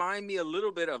kind of reminded me a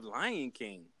little bit of Lion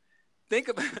King. think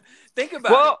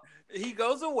about it. He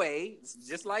goes away,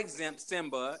 just like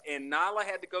Simba, and Nala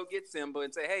had to go get Simba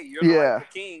and say, "Hey, you're the rightful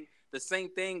king." The same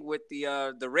thing with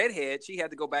the redhead. She had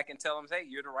to go back and tell him, "Hey,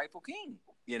 you're the rightful king."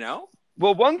 You know.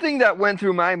 Well, one thing that went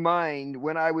through my mind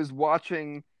when I was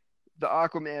watching the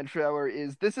Aquaman trailer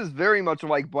is this is very much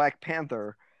like Black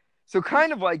Panther. So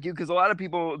kind of like you, because a lot of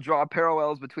people draw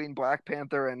parallels between Black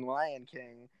Panther and Lion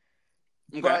King.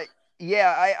 Okay. But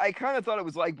yeah, I kind of thought it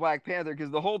was like Black Panther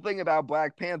because the whole thing about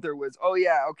Black Panther was, oh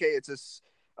yeah, okay, it's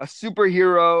a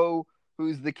superhero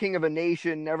who's the king of a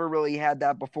nation, never really had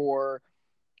that before.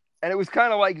 And it was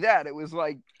kind of like that. It was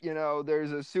like, you know,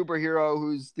 there's a superhero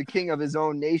who's the king of his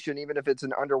own nation, even if it's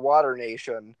an underwater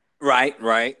nation. Right.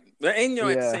 And, you know,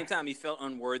 at the same time, he felt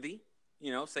unworthy.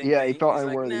 You know, same thing. He felt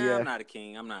unworthy. Like, I'm not a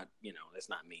king. I'm not, you know, that's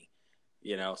not me.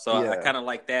 You know, so I kind of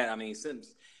like that. I mean,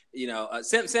 you know,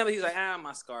 Simba, he's like,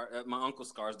 my uncle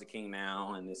Scar's the king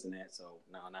now, and this and that. So,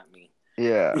 no, not me.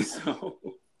 Yeah. So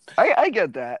I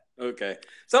get that. Okay.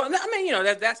 So, I mean, you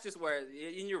know, that's just where,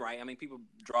 and you're right. I mean, people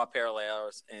draw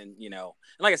parallels, and, you know,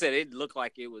 and like I said, it looked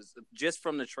like it was, just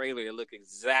from the trailer, it looked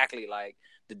exactly like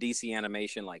the DC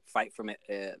animation, like Fight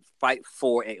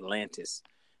for Atlantis.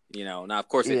 You know, now, of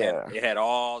course, it had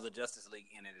all the Justice League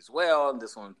in it as well, and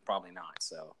this one probably not,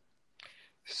 so.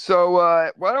 So,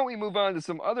 why don't we move on to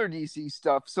some other DC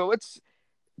stuff? So,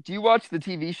 do you watch the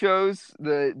TV shows,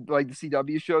 the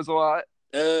CW shows a lot?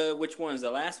 Which ones? The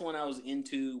last one I was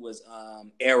into was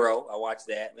Arrow. I watched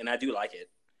that, and I do like it.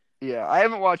 Yeah, I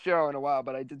haven't watched Arrow in a while,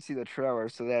 but I did see the trailer,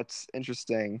 so that's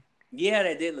interesting. Yeah,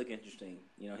 that did look interesting.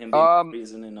 You know, him being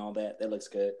prison and all that. That looks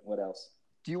good. What else?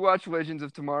 Do you watch Legends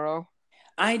of Tomorrow?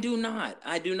 I do not.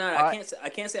 I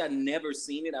can't say I've never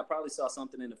seen it. I probably saw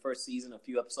something in the first season, a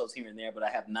few episodes here and there, but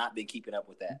I have not been keeping up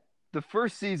with that. The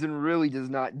first season really does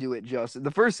not do it justice.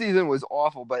 The first season was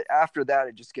awful, but after that,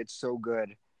 it just gets so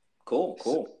good. Cool.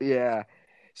 So, yeah.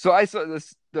 So I saw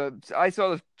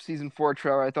the season 4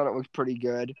 trailer. I thought it looked pretty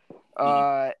good.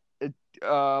 Flash.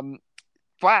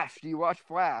 Do you watch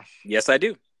Flash? Yes, I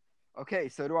do. Okay,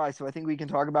 so do I. So I think we can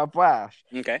talk about Flash.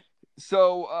 Okay.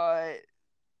 So,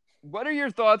 what are your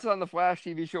thoughts on the Flash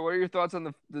TV show? What are your thoughts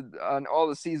on on all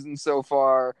the seasons so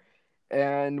far?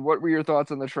 And what were your thoughts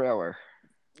on the trailer?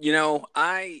 You know,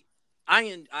 I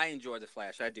enjoy the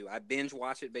Flash. I do. I binge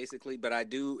watch it basically, but I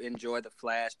do enjoy the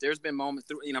Flash. There's been moments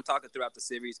I'm talking throughout the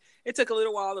series. It took a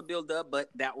little while to build up,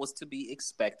 but that was to be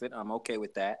expected. I'm okay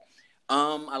with that.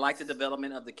 I like the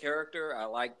development of the character. I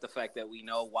like the fact that we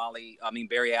know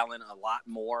Barry Allen a lot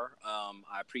more.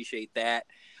 I appreciate that.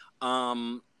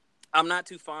 I'm not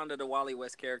too fond of the Wally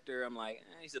West character. I'm like,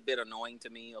 he's a bit annoying to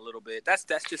me a little bit. That's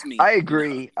just me. I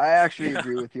agree. You know? I actually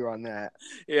agree with you on that.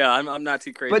 Yeah, I'm not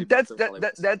too crazy. But that's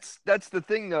the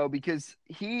thing though, because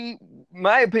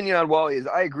my opinion on Wally is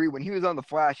I agree. When he was on the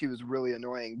Flash, he was really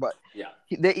annoying. But yeah,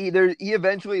 he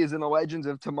eventually is in the Legends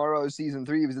of Tomorrow season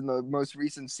 3. He was in the most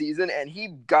recent season, and he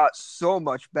got so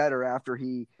much better after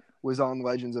he was on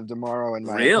Legends of Tomorrow. In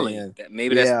my opinion.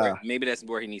 Maybe that's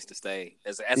where he needs to stay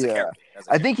as a character.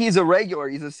 I think he's a regular.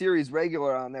 He's a series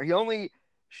regular on there. He only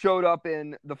showed up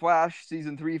in the Flash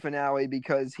season 3 finale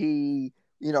because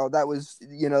that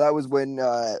was when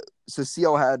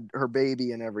Cecile had her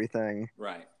baby and everything.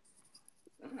 Right.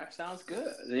 That sounds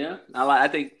good. Yeah, I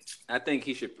think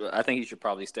he should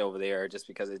probably stay over there just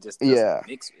because it just doesn't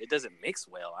mix. It doesn't mix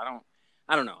well. I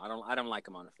don't know. I don't like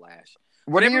him on the Flash.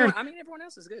 Everyone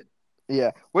else is good. Yeah.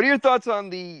 What are your thoughts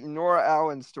on the Nora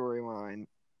Allen storyline?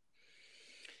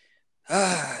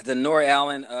 The Nora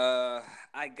Allen.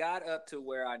 I got up to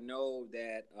where I know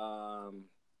that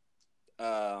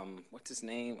what's his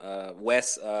name?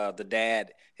 Wes, the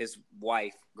dad, his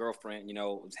wife, girlfriend,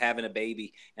 was having a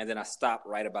baby, and then I stopped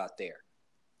right about there.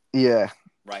 Yeah.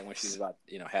 Right when she was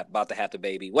about to have the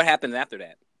baby. What happened after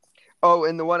that? Oh,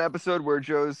 in the one episode where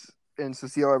Joe's and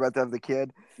Cecile are about to have the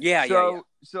kid. Yeah.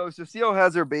 So Cecile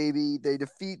has her baby. They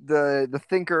defeat the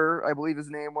Thinker, I believe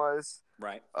his name was.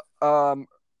 Right. So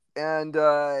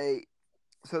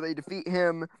they defeat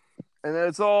him, and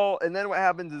then what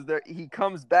happens is that he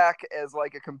comes back as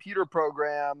like a computer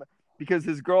program because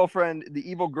his girlfriend, the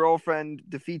evil girlfriend,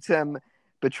 defeats him,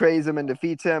 betrays him, and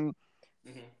defeats him.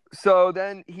 Mm-hmm. So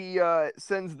then he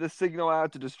sends the signal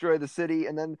out to destroy the city,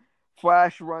 and then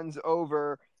Flash runs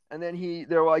over. And then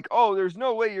they're like, oh, there's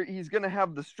no way he's going to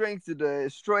have the strength to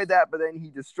destroy that. But then he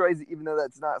destroys it, even though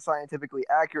that's not scientifically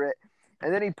accurate.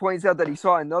 And then he points out that he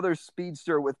saw another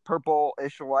speedster with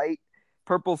purple/orangish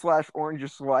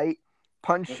light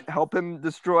help him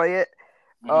destroy it.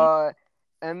 Mm-hmm.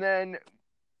 And then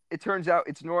it turns out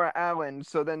it's Nora Allen.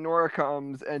 So then Nora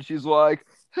comes and she's like,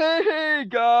 hey,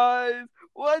 guys,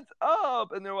 what's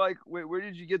up? And they're like, wait, where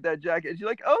did you get that jacket? And she's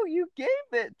like, oh, you gave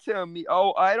it to me.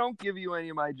 Oh, I don't give you any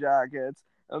of my jackets.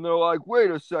 And they're like,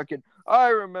 wait a second. I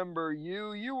remember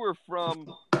you. You were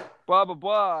from blah, blah,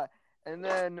 blah. And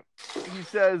then he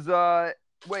says,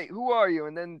 wait, who are you?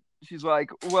 And then she's like,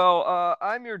 well,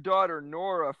 I'm your daughter,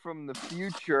 Nora, from the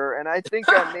future. And I think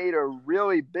I made a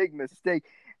really big mistake.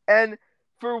 And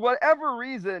for whatever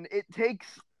reason, it takes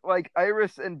like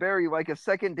Iris and Barry like a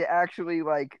second to actually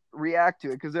like react to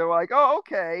it, because they're like, oh,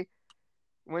 okay.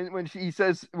 When she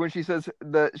says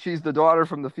that she's the daughter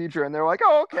from the future, and they're like,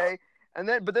 oh, okay.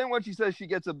 But then when she says she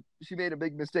made a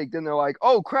big mistake, then they're like,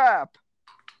 oh crap.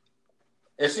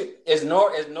 Is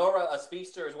Nora a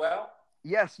speedster as well?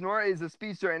 Yes, Nora is a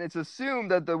speedster, and it's assumed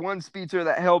that the one speedster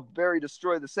that helped Barry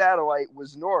destroy the satellite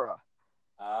was Nora.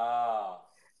 Oh.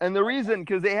 And the reason,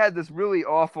 because they had this really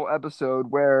awful episode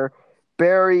where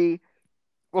Barry.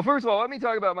 Well, first of all, let me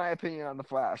talk about my opinion on the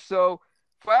Flash. So,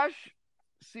 Flash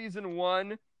season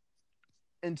 1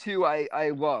 and 2, I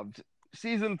loved.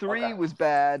 Season 3 was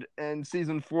bad, and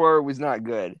season 4 was not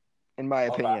good, in my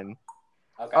opinion.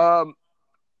 Okay.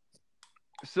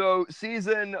 So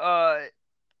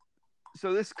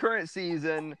this current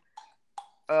season,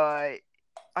 so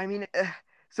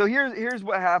here's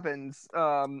what happens.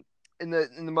 In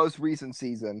the most recent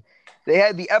season, they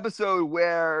had the episode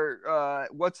where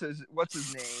what's his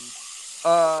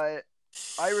name?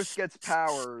 Iris gets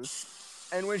powers.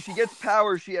 And when she gets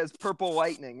powers, she has purple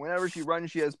lightning. Whenever she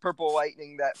runs, she has purple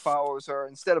lightning that follows her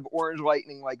instead of orange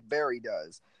lightning like Barry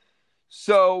does.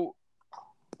 So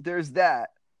there's that.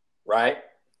 Right.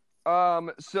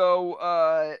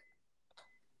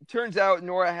 Turns out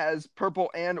Nora has purple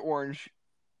and orange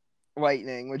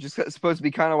lightning, which is supposed to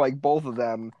be kind of like both of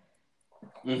them.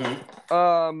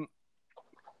 Mm-hmm.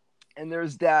 And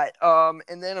there's that.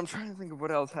 And then I'm trying to think of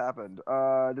what else happened.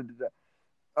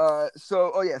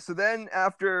 So then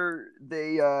after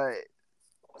they, then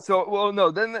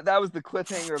that was the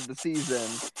cliffhanger of the season.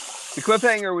 The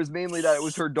cliffhanger was mainly that it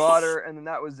was her daughter, and then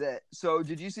that was it. So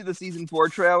did you see the season 4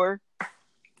 trailer?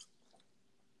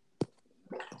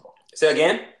 Say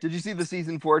again? Did you see the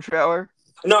season 4 trailer?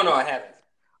 No, I haven't.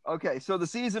 Okay, so the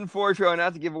season 4 trailer,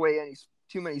 not to give away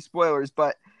too many spoilers,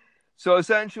 but so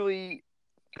essentially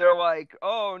they're like,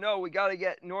 oh no, we got to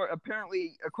get Nora.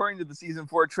 Apparently, according to the season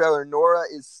 4 trailer, Nora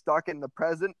is stuck in the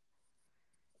present,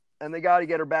 and they got to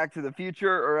get her back to the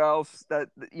future, or else that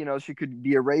she could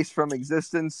be erased from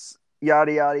existence.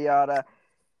 Yada yada yada.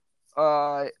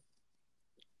 I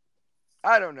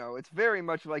don't know. It's very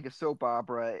much like a soap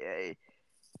opera.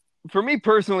 For me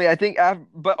personally, I think.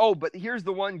 But here's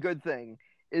the one good thing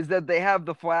is that they have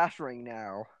the Flash ring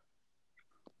now.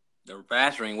 The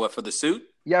Flash ring, what, for the suit?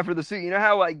 Yeah, for the suit. You know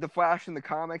how like the Flash in the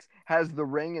comics has the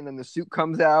ring and then the suit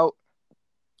comes out?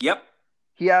 Yep.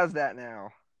 He has that now.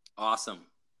 Awesome.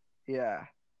 Yeah.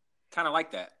 Kind of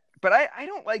like that. But I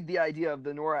don't like the idea of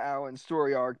the Nora Allen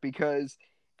story arc because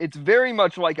it's very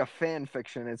much like a fan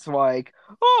fiction. It's like,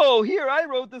 oh, here I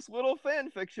wrote this little fan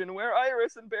fiction where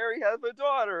Iris and Barry have a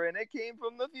daughter and it came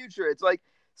from the future. It's like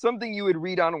something you would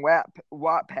read on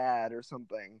Wattpad or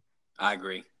something. I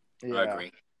agree. Yeah. I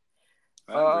agree.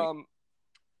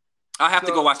 I have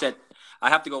to go watch that. I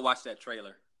have to go watch that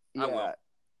trailer. Yeah. I will.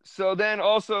 So then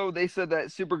also they said that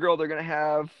Supergirl, they're going to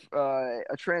have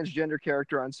a transgender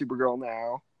character on Supergirl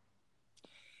now.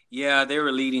 Yeah, they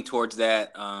were leading towards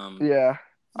that. Yeah.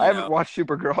 I haven't watched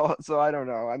Supergirl, so I don't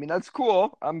know. I mean, that's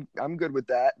cool. I'm good with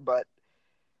that, but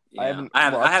yeah. I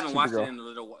haven't watched it in a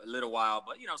little while,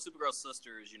 but Supergirl's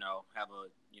sisters, have a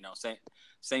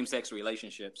same sex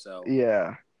relationship, so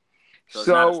yeah. So it's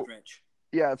not a stretch.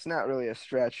 Yeah, it's not really a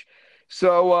stretch.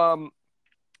 So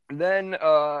then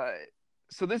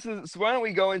so why don't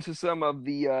we go into some of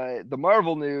the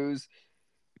Marvel news?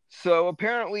 So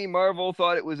apparently Marvel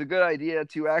thought it was a good idea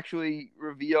to actually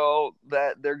reveal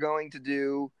that they're going to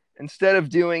do, instead of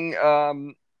doing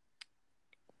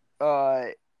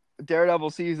Daredevil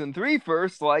season 3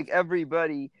 first, like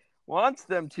everybody wants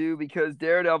them to, because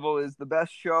Daredevil is the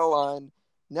best show on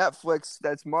Netflix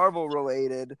that's Marvel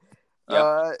related.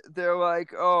 Yep. They're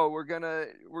like, oh, we're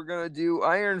gonna do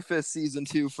Iron Fist season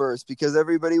 2 first because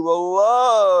everybody will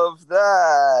love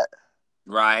that.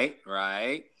 Right.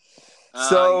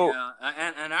 So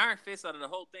and Iron Fist, out of the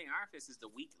whole thing, Iron Fist is the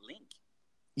weak link.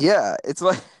 Yeah, it's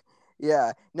like,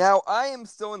 yeah. Now I am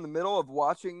still in the middle of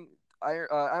watching.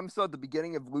 I'm still at the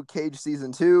beginning of Luke Cage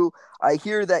season 2. I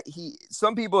hear that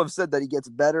some people have said that he gets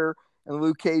better in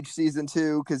Luke Cage season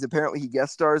 2 because apparently he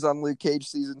guest stars on Luke Cage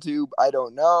season 2. I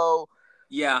don't know.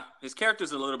 Yeah, his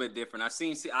character's a little bit different. I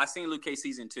seen Luke Cage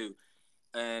season 2,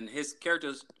 and his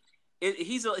character's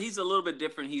He's a little bit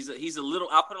different. He's a little.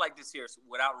 I'll put it like this here, so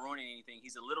without ruining anything.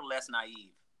 He's a little less naive.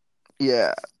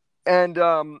 Yeah, and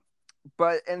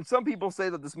and some people say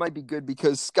that this might be good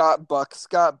because Scott Buck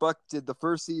did the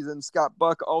first season. Scott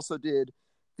Buck also did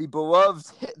the beloved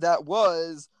hit that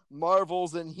was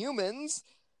Marvel's Inhumans.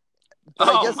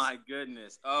 My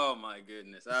goodness!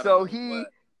 So he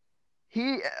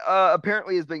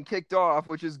apparently has been kicked off,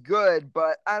 which is good,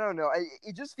 but I don't know.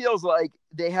 It just feels like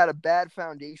they had a bad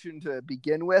foundation to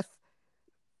begin with.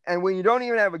 And when you don't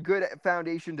even have a good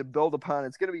foundation to build upon,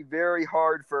 it's going to be very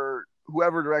hard for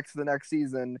whoever directs the next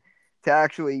season to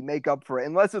actually make up for it,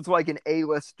 unless it's like an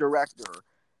A-list director,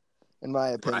 in my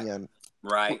opinion.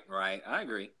 Right. I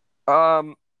agree.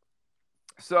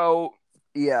 So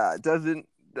yeah, it doesn't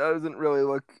really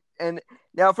look. And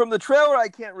now from the trailer, I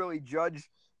can't really judge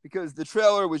because the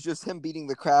trailer was just him beating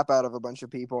the crap out of a bunch of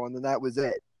people, and then that was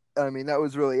it. I mean, that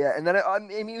was really it. And then it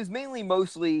was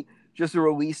mostly just a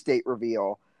release date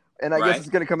reveal. And I guess it's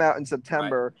going to come out in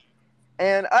September. Right.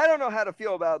 And I don't know how to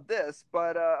feel about this,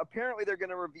 but apparently they're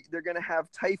going to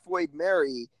have Typhoid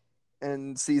Mary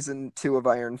in season 2 of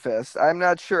Iron Fist. I'm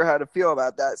not sure how to feel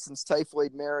about that since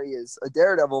Typhoid Mary is a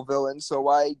Daredevil villain. So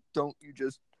why don't you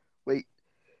just wait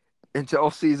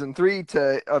until season 3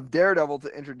 of Daredevil to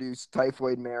introduce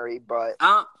Typhoid Mary? But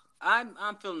I'm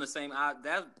feeling the same.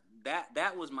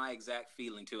 That was my exact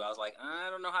feeling too. I was like, I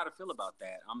don't know how to feel about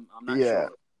that. I'm not sure.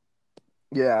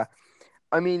 Yeah,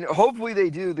 I mean, hopefully they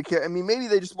do. Maybe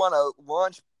they just want to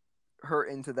launch her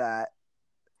into that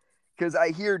because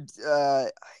I hear I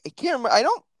can't remember.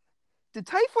 Did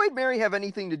Typhoid Mary have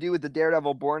anything to do with the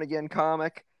Daredevil Born Again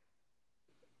comic?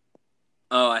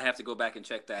 Oh, I have to go back and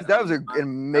check that. That was an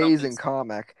amazing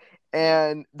comic,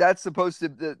 and that's supposed to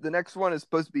the next one is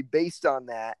supposed to be based on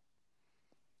that.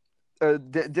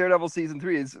 Daredevil season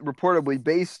 3 is reportedly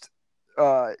based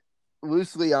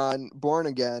loosely on Born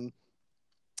Again.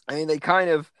 I mean, they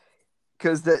kind of,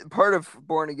 because the part of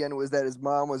Born Again was that his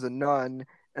mom was a nun,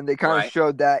 and they kind of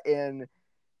showed that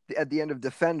at the end of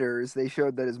Defenders. They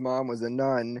showed that his mom was a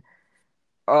nun,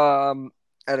 at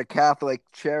a Catholic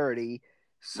charity.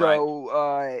 So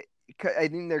I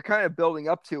think they're kind of building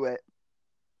up to it.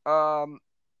 But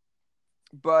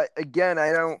again,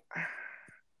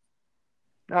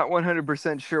 not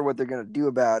 100% sure what they're going to do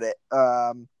about it.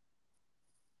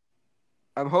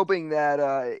 I'm hoping that,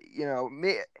 I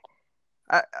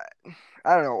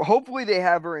don't know. Hopefully they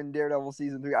have her in Daredevil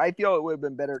season 3. I feel it would have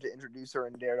been better to introduce her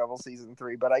in Daredevil season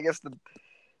 3, but I guess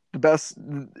the best,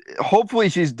 hopefully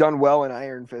she's done well in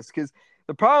Iron Fist, because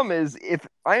the problem is if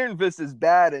Iron Fist is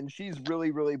bad and she's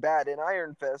really, really bad in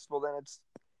Iron Fist, well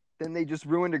then they just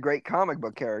ruined a great comic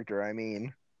book character. I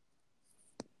mean,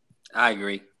 I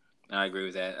agree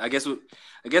with that. I guess we'll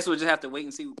just have to wait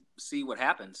and see what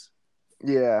happens.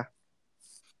 Yeah.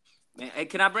 Man, hey,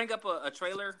 can I bring up a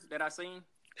trailer that I seen?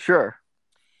 Sure.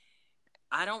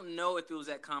 I don't know if it was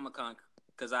at Comic-Con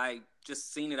because I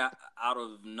just seen it out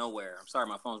of nowhere. I'm sorry,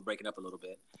 my phone's breaking up a little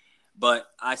bit. But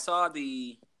I saw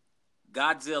the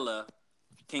Godzilla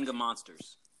King of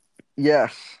Monsters.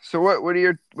 Yes. So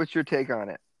what's your take on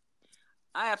it?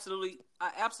 I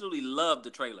absolutely loved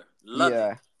the trailer. Loved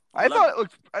it. I thought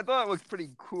it looked pretty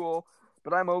cool.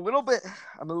 But I'm a little bit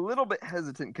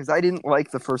hesitant because I didn't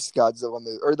like the first Godzilla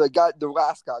movie or the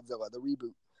last Godzilla, the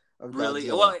reboot of really?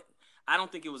 Godzilla. Well, I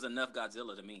don't think it was enough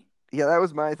Godzilla to me. Yeah, that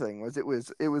was my thing.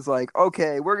 It was like,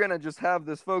 okay, we're gonna just have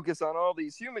this focus on all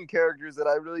these human characters that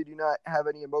I really do not have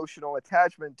any emotional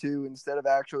attachment to, instead of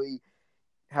actually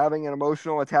having an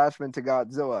emotional attachment to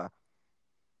Godzilla.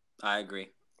 I agree.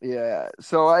 Yeah,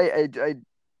 so I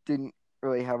didn't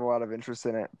really have a lot of interest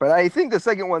in it, but I think the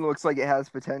second one looks like it has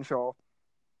potential.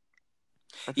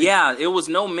 Yeah, it was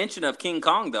no mention of King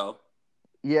Kong though.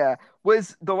 Yeah,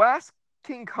 was the last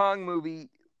King Kong movie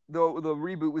the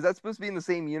reboot, was that supposed to be in the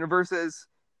same universe as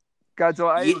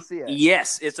Godzilla? I didn't see it.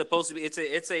 Yes, it's supposed to be.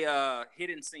 It's a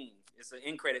hidden scene. It's an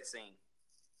end credit scene.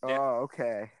 Oh,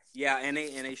 okay. Yeah, and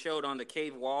they showed on the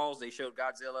cave walls. They showed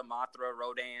Godzilla, Mothra,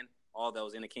 Rodan, all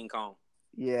those in the King Kong.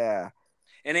 Yeah.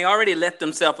 And they already left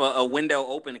themselves a window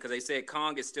open because they said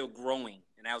Kong is still growing,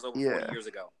 and that was over 40 years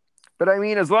ago. But I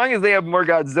mean, as long as they have more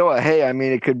Godzilla, hey, I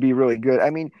mean, it could be really good. I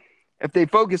mean, if they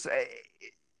focus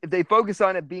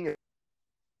on it being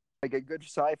like a good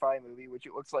sci-fi movie, which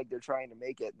it looks like they're trying to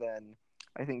make it, then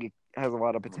I think it has a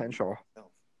lot of potential.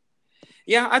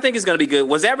 Yeah, I think it's going to be good.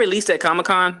 Was that released at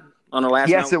Comic-Con on the last?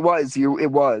 Yes, it was.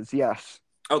 It was. Yes.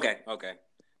 Okay.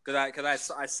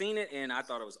 Because I seen it and I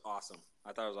thought it was awesome.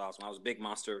 I was a big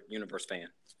Monster Universe fan.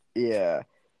 Yeah.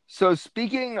 So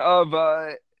speaking of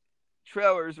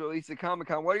trailers released at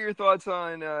Comic-Con, what are your thoughts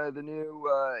on the new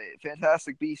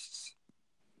Fantastic Beasts?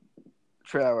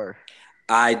 trailer?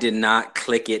 I did not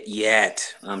click it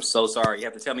yet. I'm so sorry. You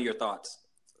have to tell me your thoughts.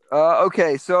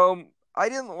 Okay, so I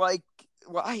didn't like.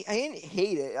 Well, I didn't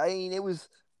hate it. I mean, it was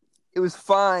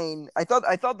fine. I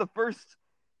thought the first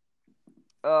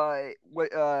what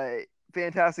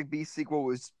Fantastic Beasts sequel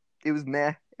was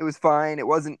meh. It was fine. It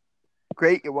wasn't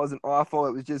great. It wasn't awful.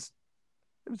 It was just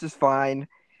fine.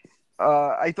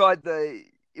 I thought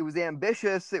it was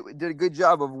ambitious. It did a good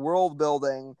job of world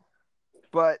building,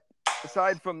 but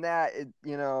aside from that,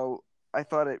 I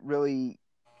thought it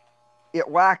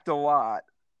lacked a lot.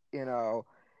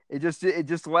 It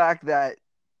just lacked that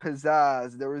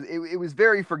pizzazz. It was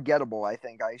very forgettable. I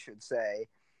think I should say.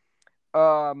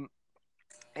 Um,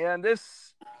 and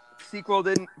this sequel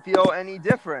didn't feel any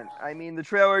different. I mean, the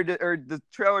trailer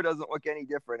doesn't look any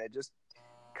different. It just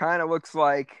kind of looks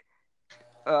like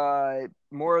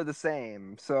more of the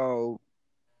same. So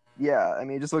yeah, I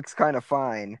mean, it just looks kind of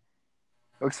fine.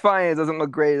 It looks fine. It doesn't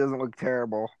look great. It doesn't look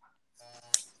terrible.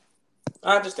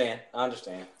 I understand.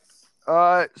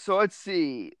 So let's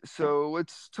see. So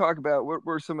let's talk about what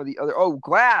were some of the other. Oh,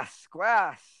 Glass.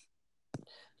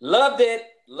 Loved it.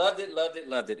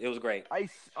 It was great.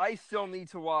 I still need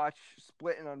to watch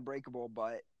Split and Unbreakable,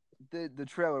 but the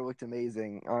trailer looked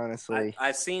amazing. Honestly,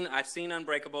 I've seen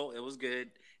Unbreakable. It was good,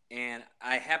 and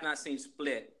I have not seen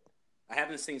Split. I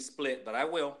haven't seen Split, but I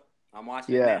will. I'm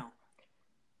watching it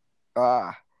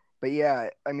now. But yeah,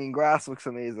 I mean, Glass looks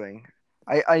amazing.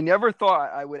 I never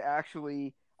thought I would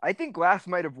actually. I think Glass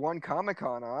might have won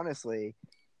Comic-Con, honestly.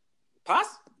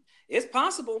 It's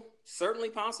possible. Certainly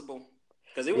possible.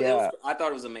 Because I thought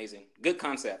it was amazing. Good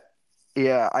concept.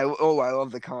 Yeah, I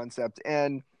love the concept.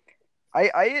 And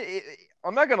I'm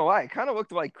not going to lie, it kind of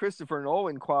looked like Christopher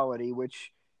Nolan quality,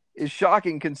 which is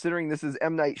shocking considering this is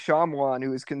M. Night Shyamalan, who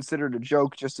was considered a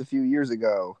joke just a few years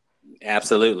ago.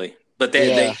 Absolutely. But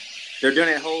they're doing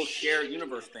that whole shared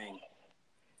universe thing.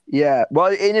 Yeah. Well,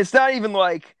 and it's not even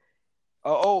like,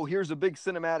 here's a big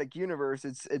cinematic universe.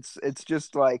 It's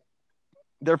just like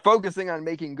they're focusing on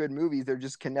making good movies. They're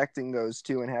just connecting those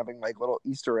two and having like little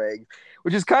Easter eggs,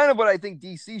 which is kind of what I think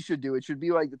DC should do. It should be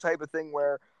like the type of thing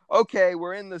where, okay,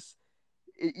 we're in this,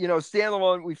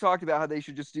 standalone. We've talked about how they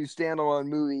should just do standalone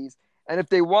movies. And if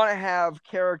they want to have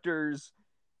characters,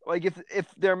 like if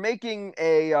they're making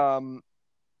a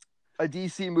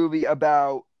DC movie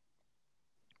about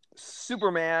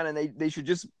Superman, and they should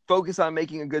just focus on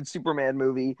making a good Superman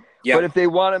movie. Yep. But if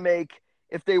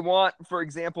they want, for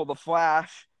example, the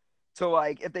Flash to,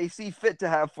 like, if they see fit to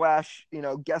have Flash,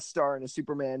 guest star in a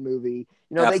Superman movie,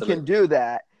 Absolutely. They can do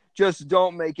that. Just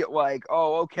don't make it like,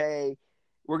 okay,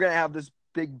 we're going to have this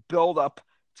big build up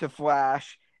to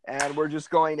Flash, and we're just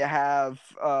going to have,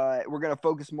 we're going to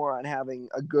focus more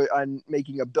on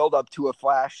making a build up to a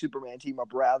Flash Superman team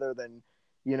up rather than,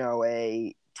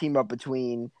 a team up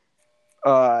between,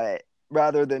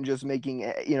 rather than just making,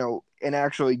 an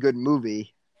actually good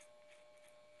movie.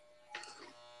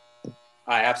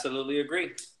 I absolutely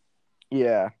agree.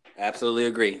 Yeah. Absolutely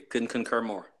agree. Couldn't concur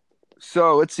more.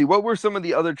 So let's see. What were some of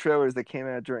the other trailers that came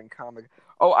out during Comic?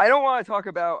 Oh, I don't want to talk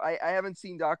about. I haven't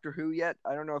seen Doctor Who yet.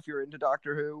 I don't know if you're into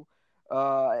Doctor Who.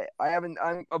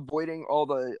 I'm avoiding all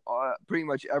the pretty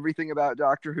much everything about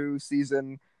Doctor Who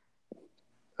season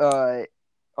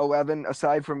 11,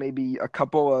 aside from maybe a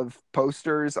couple of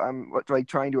posters. I'm like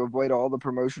trying to avoid all the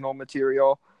promotional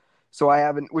material. So I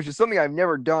haven't, which is something I've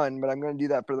never done, but I'm going to do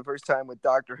that for the first time with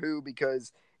Doctor Who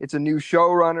because it's a new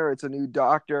showrunner, it's a new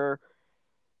doctor.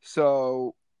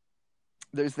 So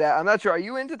there's that. I'm not sure. Are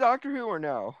you into Doctor Who or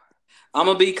no? I'm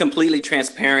going to be completely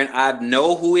transparent. I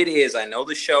know who it is. I know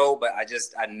the show, but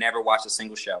I never watched a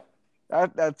single show.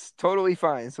 That's totally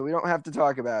fine. So we don't have to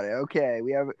talk about it. Okay.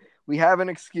 We have an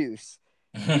excuse.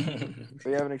 We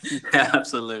have an excuse.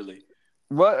 Absolutely.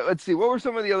 Let's see. What were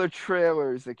some of the other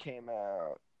trailers that came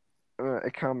out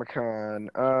at Comic-Con?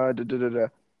 I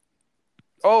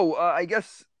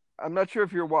guess I'm not sure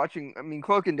if you're watching. I mean,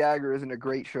 Cloak and Dagger isn't a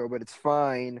great show, but it's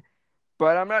fine.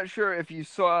 But I'm not sure if you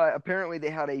saw. Apparently, they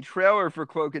had a trailer for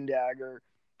Cloak and Dagger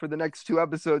for the next 2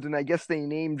 episodes, and I guess they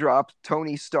name dropped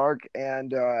Tony Stark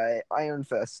and Iron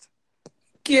Fist.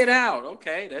 Get out!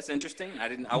 Okay, that's interesting. I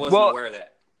wasn't aware of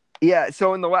that. Yeah.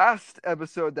 So in the last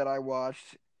episode that I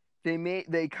watched,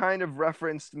 they kind of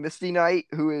referenced Misty Knight,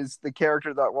 who is the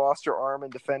character that lost her arm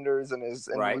in Defenders and is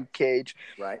in Luke Cage.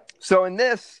 Right. So in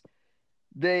this,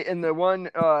 in the one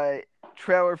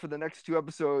trailer for the next 2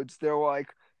 episodes, they're like,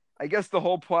 I guess the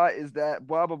whole plot is that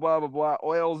blah blah blah blah blah,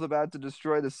 oil's about to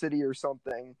destroy the city or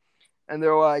something, and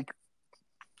they're like,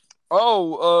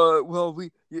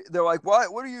 they're like, what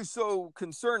are you so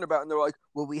concerned about? And they're like,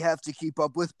 well, we have to keep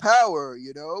up with power,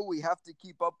 we have to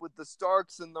keep up with the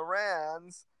Starks and the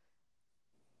Rands.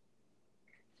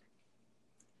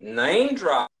 Name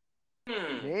drop.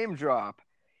 Name drop.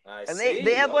 And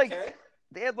they had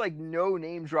like no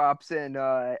name drops in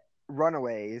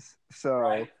Runaways. So,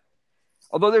 right.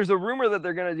 Although there's a rumor that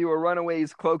they're gonna do a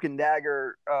Runaways Cloak and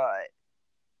Dagger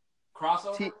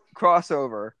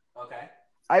crossover. Okay.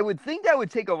 I would think that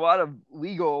would take a lot of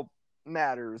legal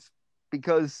matters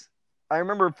because I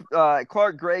remember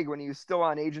Clark Gregg, when he was still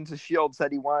on Agents of S.H.I.E.L.D.,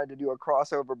 said he wanted to do a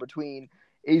crossover between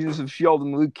Agents of S.H.I.E.L.D.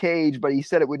 and Luke Cage, but he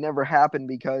said it would never happen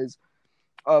because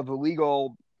of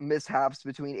legal mishaps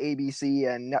between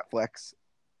ABC and Netflix.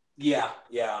 Yeah.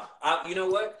 You know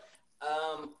what?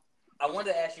 I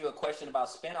wanted to ask you a question about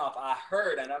spinoff. I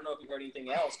heard, and I don't know if you heard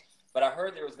anything else, but I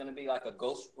heard there was going to be like a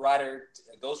Ghost Rider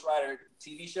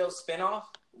TV show spinoff.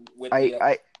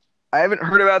 I haven't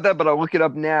heard about that, but I'll look it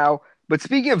up now. But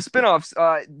speaking of spinoffs,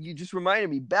 you just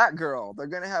reminded me, Batgirl. They're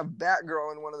going to have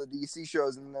Batgirl in one of the DC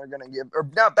shows, and they're going to give, or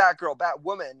not Batgirl,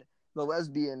 Batwoman, the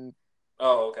lesbian.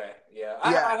 Oh, okay. Yeah.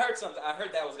 I heard something. I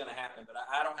heard that was going to happen, but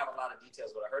I don't have a lot of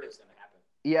details, but I heard it was going to happen.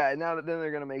 Yeah, now that then they're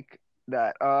going to make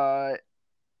that.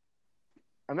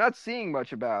 I'm not seeing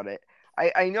much about it.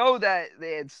 I know that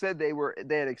they had said they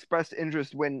had expressed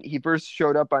interest when he first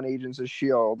showed up on Agents of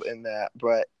S.H.I.E.L.D. in that,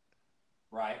 but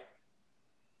right.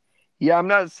 Yeah, I'm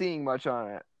not seeing much on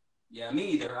it. Yeah, me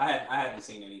either. I haven't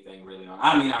seen anything really on it.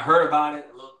 I mean, I heard about it,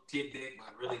 a little tidbit,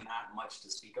 but really not much to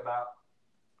speak about.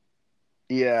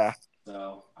 Yeah.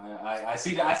 So I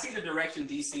see the direction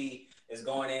DC is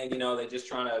going in. They're just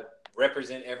trying to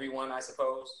represent everyone, I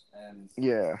suppose, and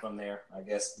from there, I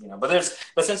guess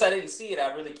But since I didn't see it,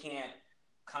 I really can't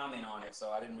comment on it.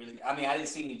 So I didn't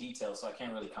see any details, so I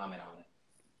can't really comment on it.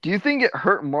 Do you think it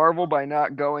hurt Marvel by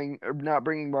not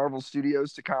bringing Marvel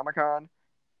Studios to Comic-Con?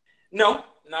 No,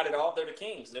 not at all. They're the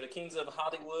kings. They're the kings of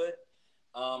Hollywood.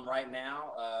 Right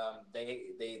now,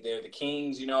 they're the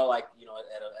kings.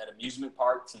 At amusement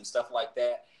parks and stuff like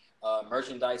that.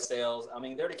 Merchandise sales. I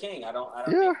mean, they're the king. I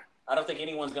don't think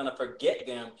anyone's gonna forget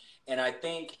them. And I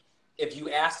think if you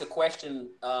ask the question,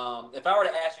 if I were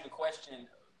to ask you the question,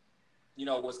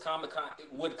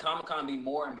 would Comic-Con be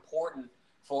more important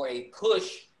for a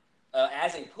push?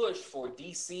 As a push for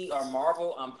DC or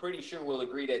Marvel, I'm pretty sure we'll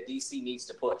agree that DC needs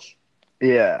to push.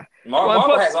 Yeah.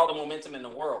 Marvel has all the momentum in the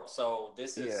world. So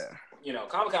this is,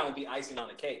 Comic-Con would be icing on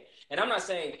the cake. And I'm not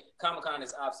saying Comic-Con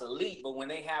is obsolete, but when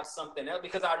they have something else,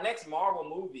 because our next Marvel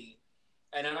movie,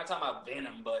 and I'm not talking about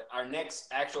Venom, but our next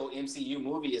actual MCU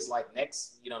movie is like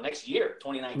next year,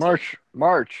 2019.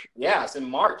 March. Yeah, it's in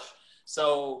March.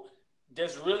 So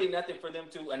there's really nothing for them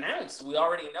to announce. We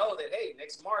already know that, hey,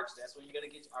 next March, that's when you're going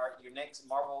to get your next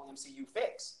Marvel MCU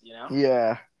fix,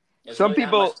 Yeah. There's really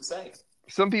not much to say.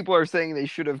 Some people are saying they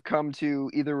should have come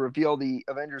to either reveal the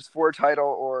Avengers 4 title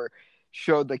or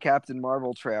showed the Captain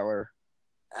Marvel trailer.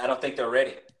 I don't think they're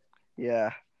ready.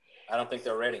 Yeah. I don't think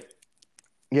they're ready.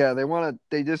 Yeah, I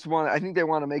think they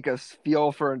want to make us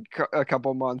feel for a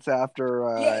couple months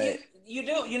after. You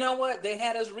do. You know what? They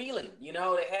had us reeling.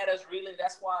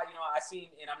 That's why, I seen,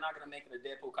 and I'm not going to make it a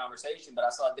Deadpool conversation, but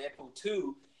I saw Deadpool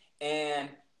 2. And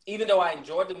even though I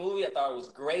enjoyed the movie, I thought it was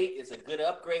great. It's a good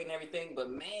upgrade and everything. But,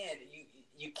 man,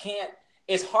 you can't –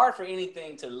 it's hard for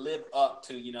anything to live up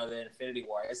to, the Infinity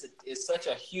War. It's such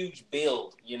a huge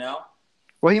build,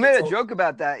 Well, he made a joke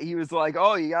about that. He was like,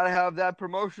 "Oh, you got to have that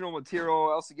promotional material,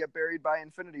 or else you get buried by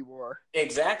Infinity War."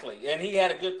 Exactly, and he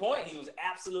had a good point. He was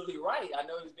absolutely right. I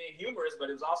know he was being humorous, but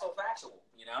it was also factual.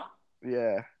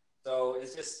 Yeah. So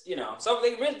it's just So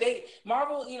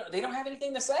Marvel, they don't have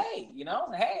anything to say.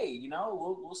 Hey,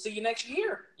 we'll see you next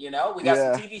year. We got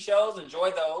some TV shows. Enjoy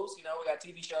those. We got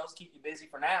TV shows. Keep you busy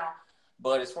for now.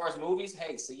 But as far as movies,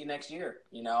 hey, see you next year.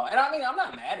 And I mean, I'm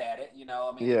not mad at it. It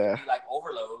could be like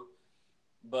overload.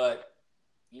 But,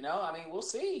 we'll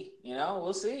see.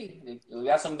 We'll see. We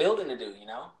got some building to do,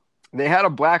 They had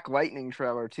a Black Lightning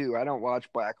trailer, too. I don't watch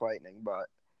Black Lightning, but...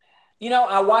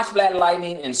 I watch Black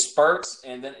Lightning in spurts,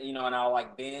 and then, and I'll,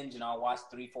 binge, and I'll watch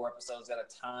 3-4 episodes at a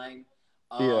time.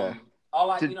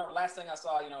 Last thing I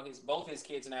saw, both his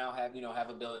kids now have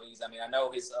abilities. I mean, I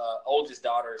know his oldest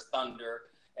daughter is Thunder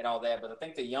and all that, but I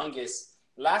think the youngest...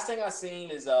 Last thing I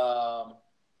seen is...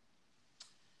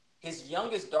 his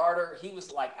youngest daughter, he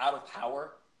was out of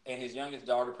power, and his youngest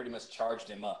daughter pretty much charged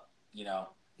him up,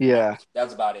 Yeah. That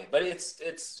was about it. But it's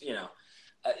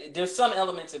there's some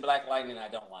elements in Black Lightning I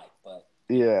don't like, but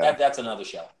that's another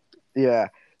show. Yeah.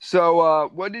 So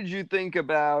what did you think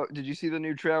about, did you see the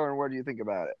new trailer, and what do you think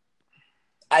about it?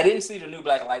 I didn't see the new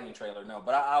Black Lightning trailer, no,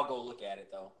 but I'll go look at it,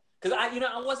 though. Because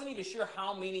I wasn't even sure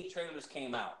how many trailers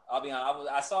came out. I'll be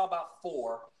honest. I saw about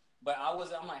 4, but I'm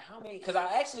like, how many? Because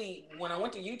when I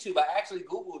went to YouTube, I actually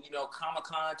Googled,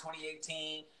 Comic-Con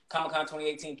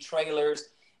 2018 trailers,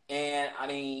 and I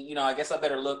mean, I guess I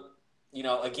better look,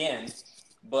 again.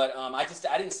 But I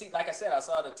didn't see. Like I said, I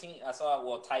saw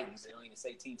Titans. They don't even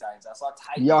say Teen Titans. I saw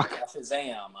Titans. Yuck. I saw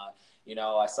Shazam. I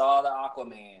saw the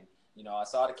Aquaman. I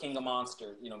saw the King of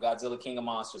Monsters. Godzilla King of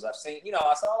Monsters. I've seen.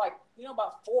 I saw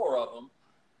about 4 of them.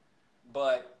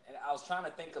 But I was trying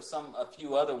to think of a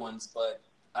few other ones, but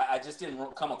I just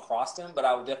didn't come across them. But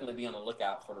I would definitely be on the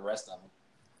lookout for the rest of them.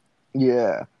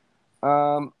 Yeah.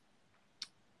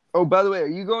 Oh, by the way,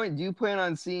 do you plan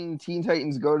on seeing Teen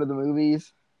Titans Go to the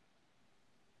movies?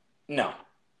 No.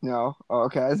 No? Oh,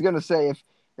 okay. I was going to say,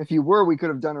 if you were, we could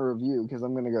have done a review, because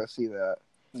I'm going to go see that.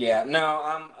 Yeah,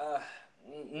 no,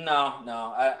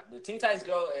 no. The Teen Titans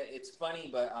Go, it's funny,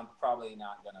 but I'm probably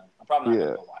not going to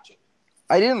go watch it.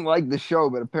 I didn't like the show,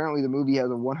 but apparently the movie has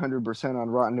a 100% on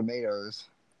Rotten Tomatoes.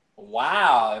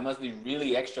 Wow, it must be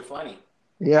really extra funny.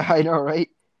 Yeah, I know, right?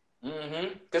 Mm-hmm.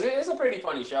 Because it's a pretty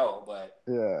funny show, but...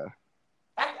 Yeah.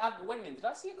 Wait a minute, did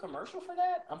I see a commercial for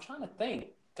that? I'm trying to think.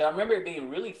 Because I remember it being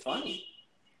really funny.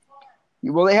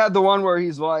 Well, they had the one where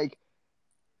he's like,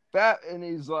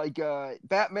 Batman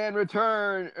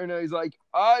return, and he's like,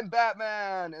 I'm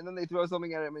Batman, and then they throw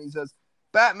something at him, and he says,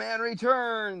 Batman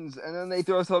returns, and then they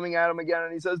throw something at him again,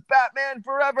 and he says, Batman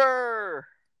forever.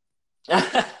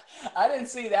 I didn't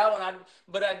see that one,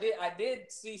 but I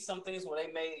did see some things where they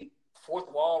made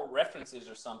fourth wall references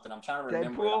or something. I'm trying to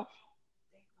remember. Deadpool?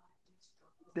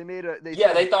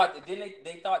 They thought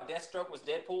Deathstroke was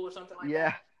Deadpool or something like that.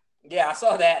 Yeah. Yeah, I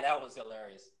saw that. That was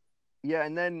hilarious. Yeah,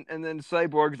 and then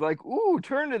Cyborg's like, ooh,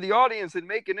 turn to the audience and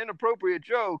make an inappropriate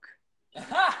joke.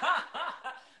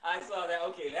 I saw that.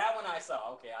 Okay, that one I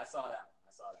saw. Okay, I saw that.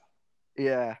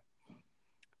 Yeah.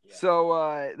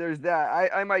 So there's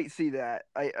that. I might see that.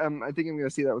 I think I'm gonna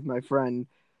see that with my friend.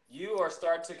 You are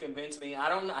starting to convince me. I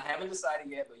haven't decided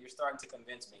yet, but you're starting to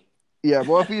convince me. Yeah,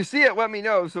 well, if you see it, let me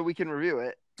know so we can review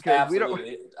it.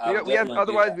 Absolutely. We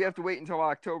have to wait until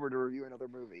October to review another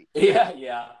movie.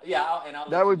 Yeah.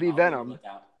 That would be Venom.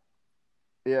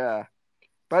 Yeah.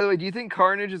 By the way, do you think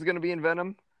Carnage is going to be in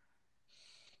Venom?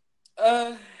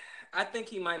 I think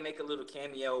he might make a little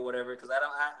cameo or whatever, because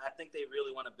I think they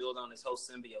really want to build on this whole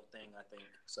symbiote thing. I think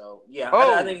so. Yeah.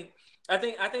 Oh. I think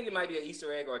it might be an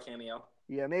Easter egg or a cameo.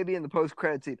 Yeah, maybe in the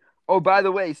post-credit scene. Oh, by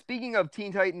the way, speaking of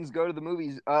Teen Titans Go to the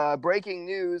movies, breaking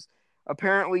news.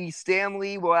 Apparently, Stan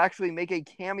Lee will actually make a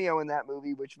cameo in that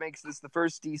movie, which makes this the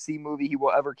first DC movie he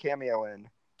will ever cameo in.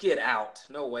 Get out.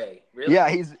 No way. Really?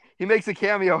 Yeah, he makes a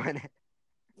cameo in it.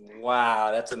 Wow,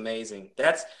 that's amazing.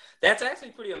 That's actually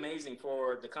pretty amazing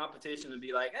for the competition to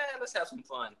be like, let's have some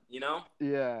fun,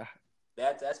 Yeah.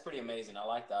 That's pretty amazing. I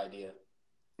like the idea.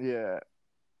 Yeah.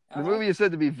 The movie is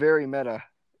said to be very meta.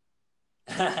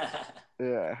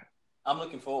 Yeah. I'm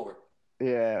looking forward.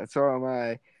 Yeah, so am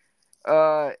I.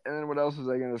 And then what else was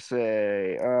I going to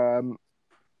say?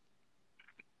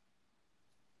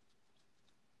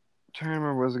 Trying to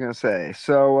remember what I was going to say.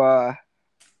 So,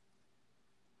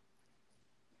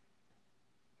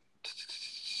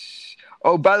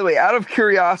 oh, by the way, out of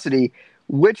curiosity,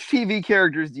 which TV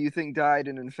characters do you think died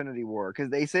in Infinity War? Because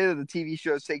they say that the TV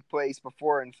shows take place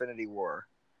before Infinity War.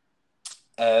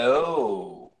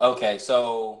 Oh, okay.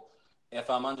 So if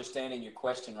I'm understanding your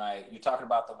question right, you're talking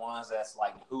about the ones that's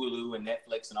like Hulu and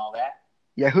Netflix and all that?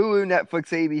 Yeah, Hulu,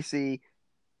 Netflix, ABC.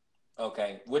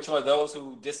 Okay. Which one of those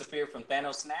who disappeared from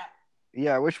Thanos Snap?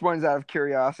 Yeah, which ones out of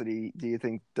curiosity do you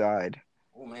think died?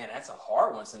 Oh, man, that's a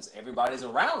hard one since everybody's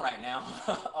around right now.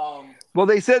 Well,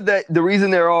 they said that the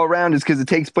reason they're all around is because it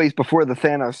takes place before the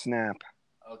Thanos Snap.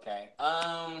 Okay.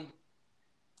 I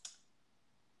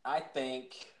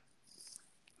think...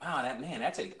 Wow,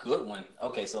 that's a good one.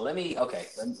 Okay, so let me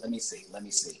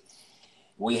see.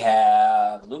 We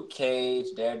have Luke Cage,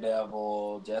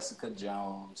 Daredevil, Jessica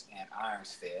Jones, and Iron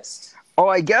Fist. Oh,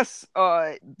 I guess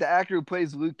the actor who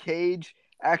plays Luke Cage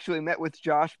actually met with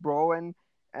Josh Brolin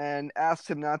and asked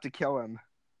him not to kill him.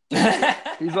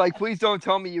 He's like, please don't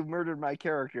tell me you've murdered my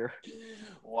character.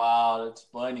 Wow, that's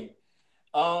funny.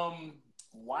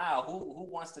 Wow, who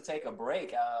wants to take a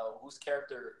break? Whose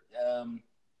character...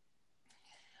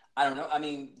 I don't know. I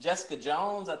mean, Jessica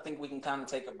Jones, I think we can kind of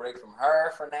take a break from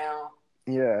her for now.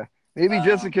 Yeah. Maybe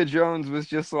Jessica Jones was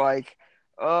just like,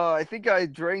 I think I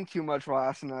drank too much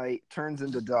last night. Turns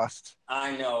into dust.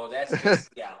 I know. That's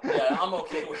just, yeah, I'm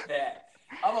okay with that.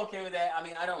 I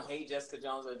mean, I don't hate Jessica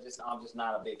Jones. I'm just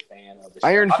not a big fan of the show.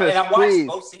 Iron Fist, I watched please.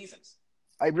 both seasons.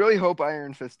 I really hope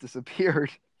Iron Fist disappeared.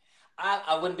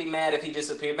 I wouldn't be mad if he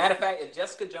disappeared. Matter of fact, if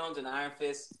Jessica Jones and Iron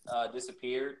Fist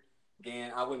disappeared,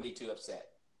 then I wouldn't be too upset.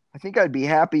 I think I'd be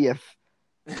happy if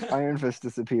Iron Fist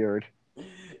disappeared.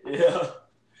 Yeah.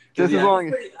 Just as long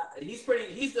as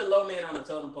he's the low man on the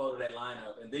totem pole of that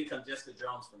lineup, and then comes Jessica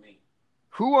Jones for me.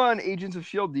 Who on Agents of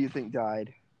S.H.I.E.L.D. do you think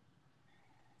died?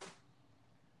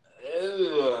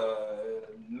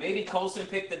 Maybe Coulson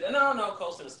picked it. No,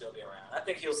 Coulson will still be around. I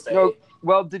think he'll stay. No.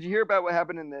 Well, did you hear about what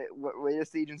happened in the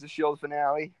latest Agents of S.H.I.E.L.D.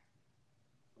 finale?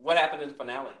 What happened in the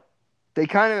finale? They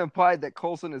kind of implied that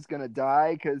Coulson is going to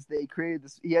die because they created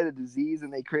this. He had a disease,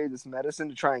 and they created this medicine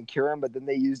to try and cure him, but then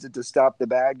they used it to stop the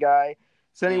bad guy.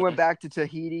 So then he went back to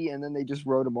Tahiti, and then they just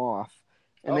wrote him off.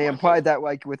 And they implied that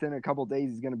like within a couple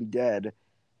days he's going to be dead.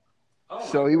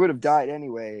 So he would have died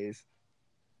anyways.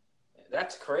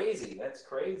 That's crazy.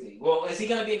 Well, is he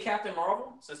going to be a Captain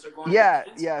Marvel since they're going?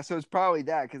 Yeah. So it's probably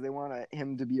that because they want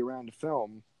him to be around to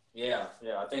film. Yeah.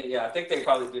 I think they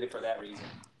probably did it for that reason.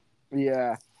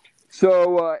 Yeah.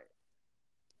 So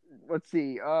let's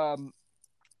see.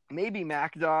 Maybe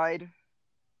Mac died.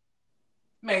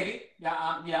 Maybe.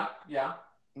 Yeah.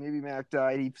 Maybe Mac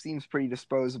died. He seems pretty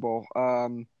disposable.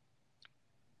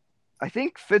 I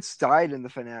think Fitz died in the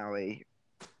finale.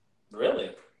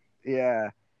 Really? Yeah.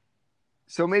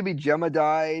 So maybe Gemma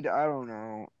died. I don't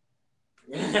know.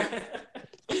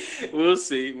 We'll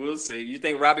see. You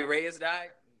think Robbie Reyes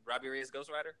died? Robbie Reyes, Ghost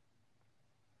Rider?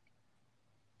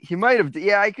 He might have.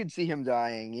 Yeah, I could see him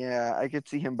dying. Yeah, I could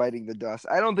see him biting the dust.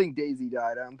 I don't think Daisy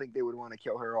died. I don't think they would want to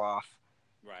kill her off.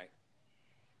 Right.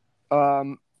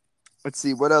 Let's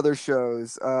see. What other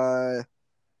shows?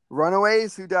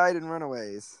 Runaways? Who died in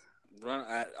Runaways?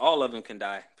 All of them can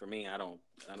die. For me, I don't.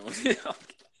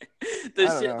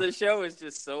 The show is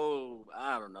just so,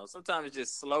 I don't know. Sometimes it's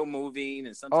just slow moving,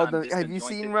 and sometimes. Have you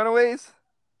seen Runaways?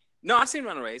 No, I've seen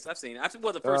Runaways. I've seen it.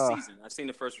 The first season. I've seen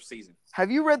the first season.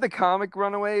 Have you read the comic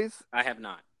Runaways? I have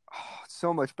not. Oh, it's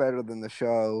so much better than the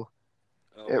show.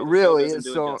 It the really show is.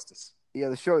 So justice. Yeah,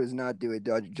 the show does not do it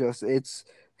justice.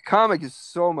 The comic is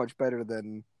so much better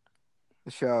than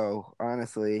the show.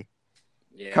 Honestly,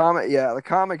 yeah. The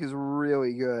comic is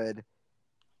really good.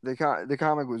 The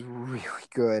comic was really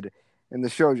good, and the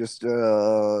show just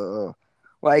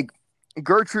like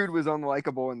Gertrude was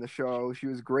unlikable in the show. She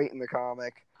was great in the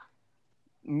comic.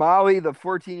 Molly, the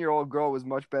 14-year-old girl, was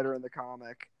much better in the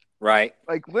comic. Right.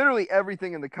 Like literally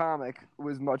everything in the comic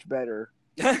was much better.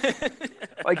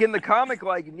 Like in the comic,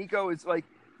 like Nico is like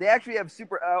they actually have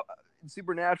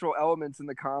supernatural elements in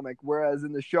the comic, whereas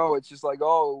in the show it's just like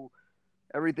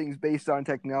everything's based on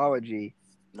technology.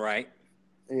 Right.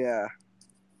 Yeah.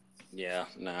 Yeah,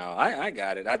 no, I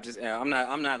got it. I'm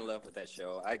not in love with that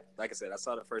show. Like I said, I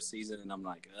saw the first season and I'm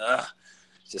like, ugh,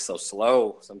 it's just so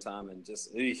slow sometimes and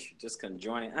just couldn't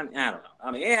join it. I don't know.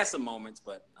 I mean, it has some moments,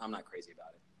 but I'm not crazy about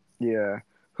it. Yeah.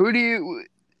 Who do you?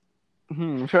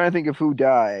 I'm trying to think of who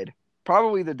died.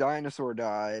 Probably the dinosaur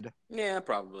died. Yeah,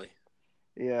 probably.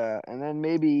 Yeah, and then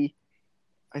maybe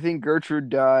I think Gertrude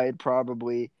died.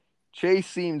 Probably Chase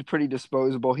seemed pretty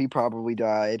disposable. He probably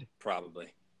died. Probably.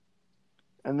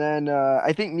 And then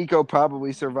I think Nico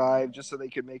probably survived just so they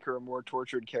could make her a more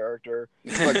tortured character.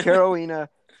 But Carolina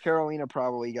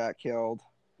probably got killed.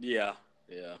 Yeah.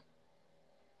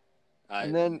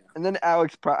 And then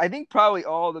Alex. I think probably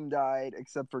all of them died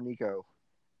except for Nico.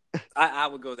 I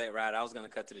would go that route. I was going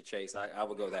to cut to the chase. I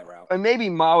would go that route. And maybe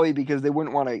Molly because they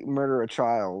wouldn't want to murder a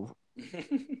child.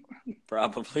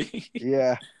 Probably.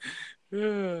 Yeah.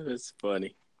 That's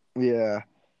funny. Yeah.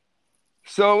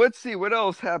 So let's see what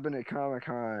else happened at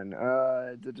Comic-Con.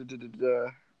 I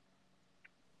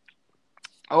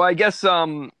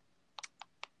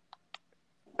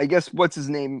guess what's his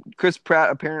name? Chris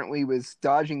Pratt apparently was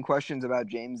dodging questions about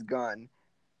James Gunn.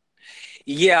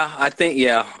 Yeah, I think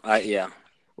yeah.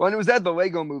 Well, and it was at the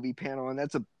Lego Movie panel, and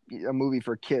that's a movie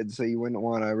for kids, so you wouldn't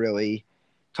want to really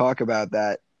talk about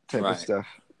that type of stuff.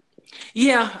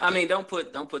 Yeah, I mean, don't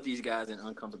put these guys in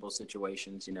uncomfortable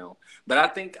situations, you know. But I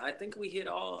think we hit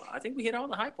all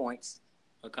the high points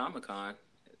of Comic-Con.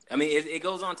 I mean, it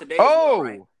goes on today. Oh,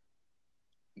 right?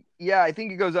 Yeah, I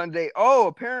think it goes on today. Oh,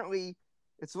 apparently,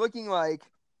 it's looking like.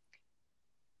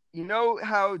 You know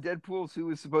how Deadpool 2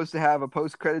 was supposed to have a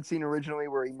post-credit scene originally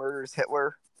where he murders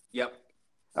Hitler? Yep.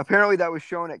 Apparently, that was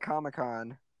shown at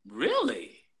Comic-Con.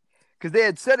 Really? Because they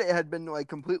had said it had been like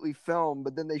completely filmed,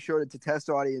 but then they showed it to test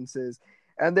audiences,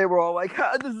 and they were all like,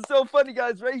 "This is so funny,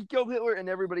 guys! Right? He killed Hitler!" And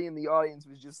everybody in the audience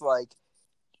was just like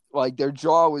their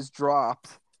jaw was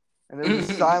dropped, and there was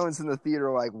silence in the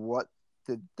theater. Like, what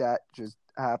did that just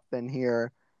happen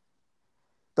here?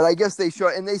 But I guess they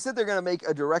said they're gonna make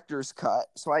a director's cut,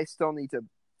 so I still need to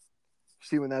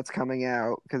see when that's coming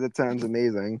out because it sounds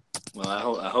amazing.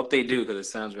 Well, I hope they do because it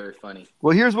sounds very funny.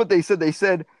 Well, here's what they said. They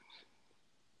said,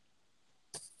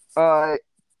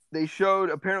 they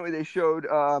showed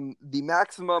the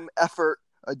maximum effort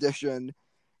edition,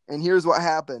 and here's what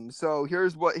happened. So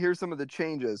here's some of the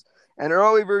changes. An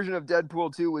early version of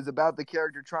Deadpool 2 was about the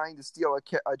character trying to steal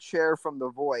a chair from The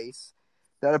Voice.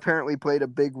 That apparently played a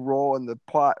big role in the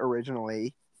plot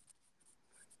originally.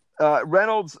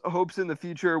 Reynolds hopes in the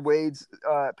future Wade's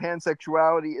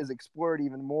pansexuality is explored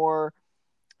even more.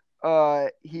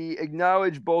 He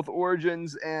acknowledged both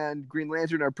Origins and Green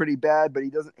Lantern are pretty bad, but he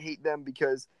doesn't hate them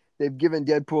because they've given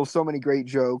Deadpool so many great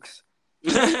jokes.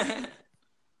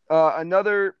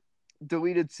 Another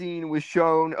deleted scene was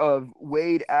shown of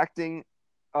Wade acting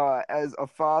as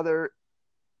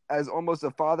almost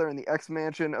a father in the X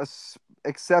Mansion,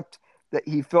 except that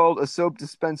he filled a soap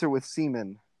dispenser with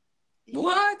semen.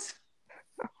 What?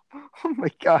 Oh my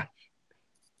god!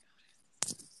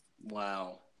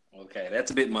 Wow. Okay,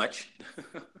 that's a bit much.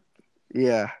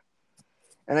 Yeah,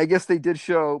 and I guess they did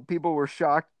show. People were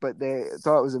shocked, but they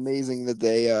thought it was amazing that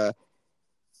they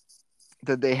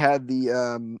had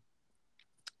the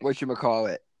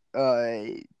whatchamacallit.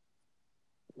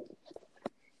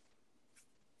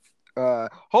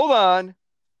 Hold on.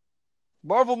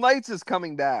 Marvel Knights is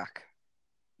coming back.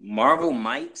 Marvel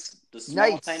Knights? The small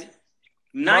Knights. tiny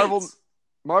Knights.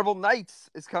 Marvel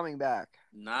Knights is coming back.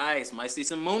 Nice. Might see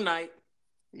some Moon Knight.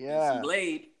 Yeah. Some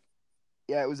Blade.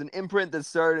 Yeah, it was an imprint that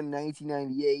started in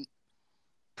 1998.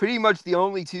 Pretty much the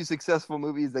only two successful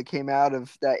movies that came out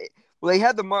of that. Well, they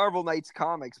had the Marvel Knights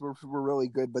comics, which were really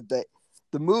good, but the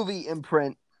movie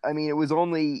imprint, I mean, it was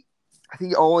only, I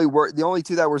think the only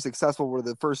two that were successful were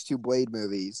the first two Blade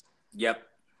movies. Yep.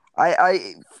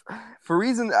 I for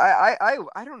reasons I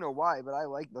don't know why, but I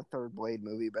like the third Blade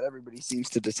movie, but everybody seems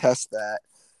to detest that.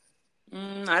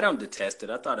 I don't detest it.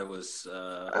 I thought it was.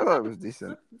 I thought it was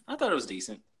decent. I thought it was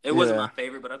decent. It wasn't my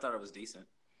favorite, but I thought it was decent.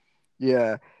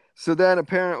 Yeah. So then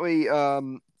apparently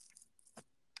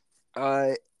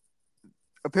they're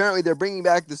bringing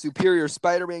back the Superior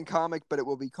Spider-Man comic, but it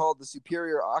will be called the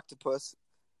Superior Octopus.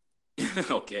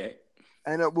 Okay.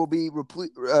 And it will be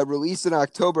released in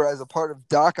October as a part of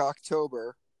Doc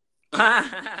October.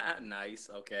 Nice.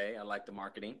 Okay. I like the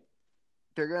marketing.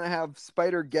 They're going to have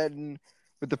Spider-Geddon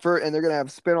with the first, and they're going to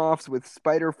have spin-offs with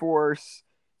Spider-Force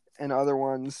and other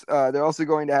ones. They're also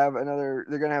going to have they're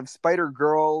going to have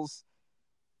Spider-Girls.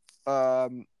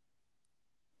 Grant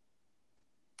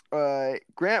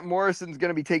Morrison's going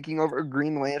to be taking over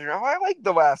Green Lantern. Oh, I like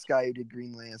the last guy who did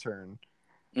Green Lantern.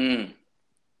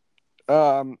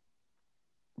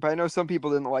 But I know some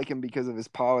people didn't like him because of his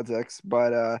politics.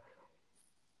 But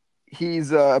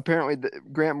he's apparently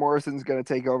Grant Morrison's going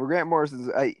to take over.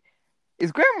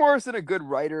 Is Grant Morrison a good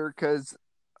writer? Because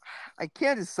I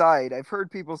can't decide. I've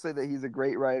heard people say that he's a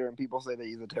great writer, and people say that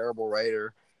he's a terrible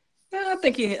writer. Yeah, I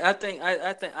think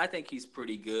he's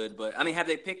pretty good. But I mean, have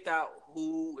they picked out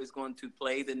who is going to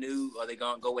play the new? Are they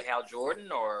going to go with Hal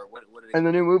Jordan or what? And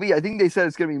the new movie, I think they said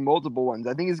it's going to be multiple ones.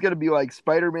 I think it's going to be like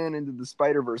Spider-Man into the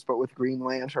Spider-Verse, but with Green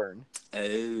Lantern.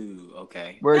 Oh,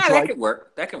 okay. That could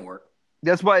work. That can work.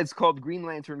 That's why it's called Green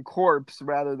Lantern Corps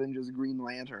rather than just Green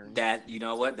Lantern. You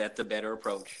know what? That's the better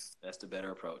approach. That's the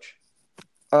better approach.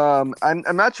 I'm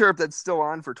not sure if that's still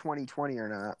on for 2020 or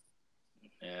not.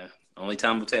 Yeah, only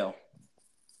time will tell.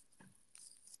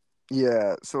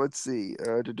 Yeah, so let's see.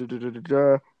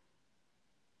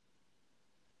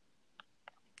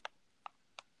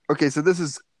 Okay, so this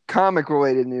is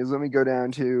comic-related news. Let me go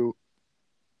down to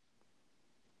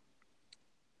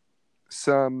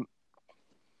some.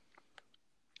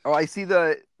 Oh, I see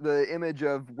the image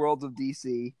of Worlds of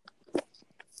DC.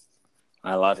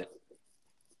 I love it.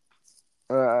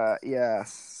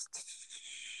 Yes.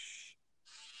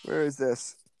 Where is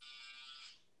this?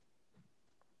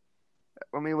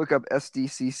 Let me look up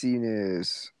SDCC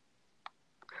news.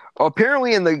 Oh,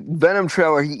 apparently in the Venom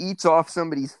trailer, he eats off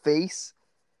somebody's face.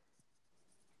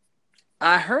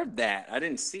 I heard that. I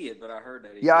didn't see it, but I heard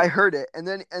that. I heard it. And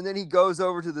then he goes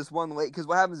over to this one lady, because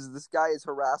what happens is this guy is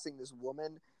harassing this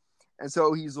woman, and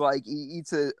so he's like, he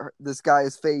eats this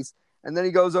guy's face, and then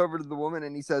he goes over to the woman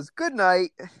and he says, "Good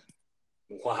night."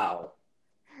 Wow.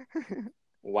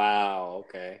 Wow.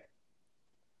 Okay.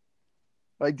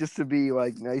 Like, just to be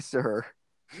like nice to her.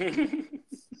 I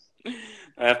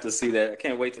have to see that. I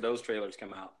can't wait till those trailers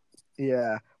come out.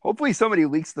 Yeah. Hopefully somebody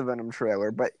leaks the Venom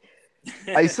trailer, but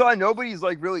I saw nobody's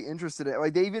like really interested in it.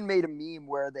 Like, they even made a meme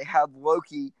where they had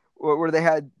Loki, where they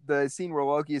had the scene where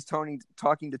Loki is talking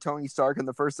to Tony Stark in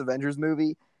the first Avengers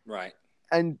movie. Right.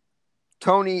 And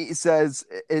Tony says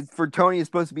Tony is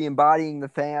supposed to be embodying the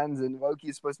fans, and Loki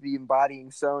is supposed to be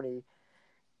embodying Sony.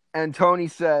 And Tony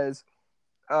says,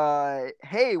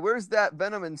 "Hey, where's that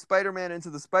Venom and Spider-Man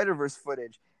Into the Spider-Verse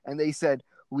footage?" And they said,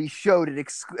 "We showed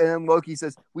it." And then Loki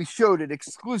says, "We showed it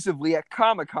exclusively at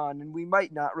Comic-Con, and we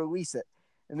might not release it."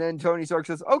 And then Tony Stark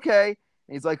says, "Okay."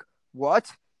 And he's like,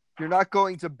 "What? You're not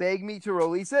going to beg me to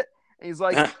release it?" And he's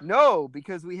like, "No,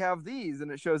 because we have these."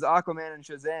 And it shows Aquaman and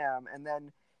Shazam, and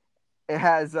then it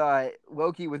has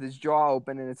Loki with his jaw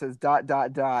open, and it says ...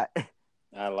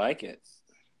 I like it.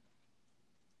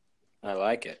 I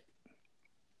like it.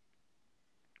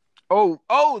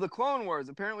 Oh, the Clone Wars.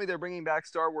 Apparently they're bringing back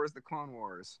Star Wars: The Clone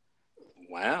Wars.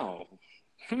 Wow.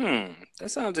 That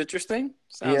sounds interesting.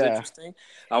 Interesting.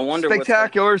 I wonder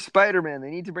Spectacular Spider-Man. They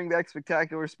need to bring back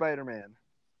Spectacular Spider-Man.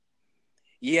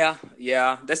 Yeah.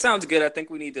 That sounds good. I think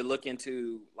we need to look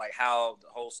into like how the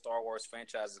whole Star Wars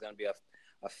franchise is going to be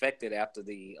affected after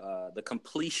the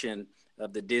completion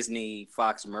of the Disney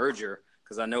Fox merger,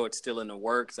 because I know it's still in the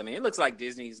works. I mean, it looks like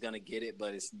Disney's going to get it,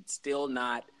 but it's still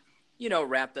not,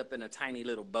 wrapped up in a tiny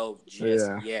little bow just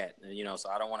yet. And, so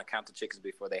I don't want to count the chickens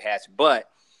before they hatch, but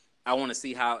I want to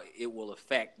see how it will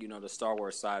affect, the Star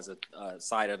Wars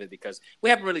side of it, because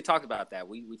we haven't really talked about that.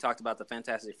 We talked about the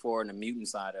Fantastic Four and the mutant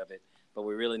side of it, but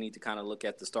we really need to kind of look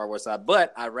at the Star Wars side.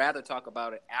 But I'd rather talk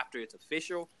about it after it's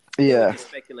official. Yeah. We can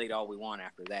speculate all we want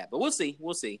after that. But we'll see.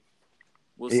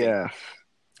 Yeah.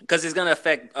 Because it's going to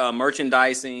affect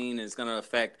merchandising. It's going to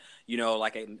affect,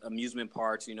 like amusement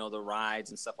parks, the rides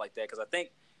and stuff like that. Because I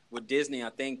think with Disney,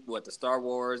 the Star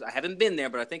Wars, I haven't been there,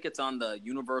 but I think it's on the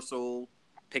Universal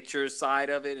Pictures side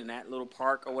of it in that little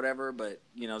park or whatever. But,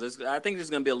 I think there's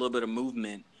going to be a little bit of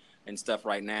movement and stuff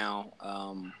right now.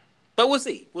 But we'll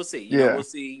see. We'll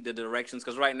see the directions.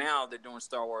 Because right now they're doing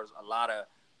Star Wars a lot of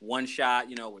one shot,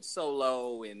 with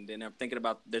Solo, and then they're thinking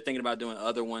about doing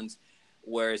other ones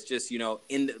where it's just,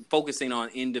 focusing on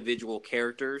individual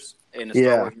characters in the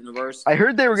Star Wars universe. I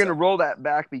heard they were going to roll that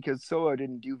back because Solo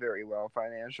didn't do very well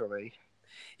financially.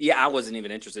 Yeah, I wasn't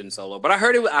even interested in Solo, but I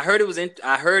heard it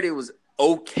was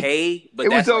okay, but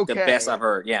that's like the best I've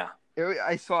heard. Yeah.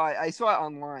 I saw it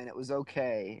online. It was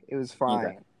okay. It was fine.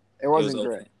 Okay. It wasn't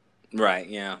great. Right,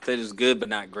 yeah. It was good but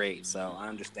not great, so I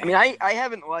understand. I mean, I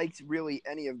haven't liked really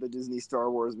any of the Disney Star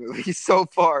Wars movies so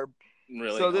far.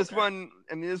 Really? So this one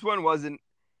wasn't.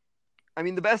 I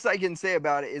mean, the best I can say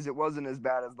about it is it wasn't as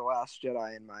bad as The Last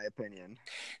Jedi, in my opinion.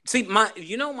 See,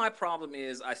 my problem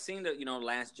is I seen the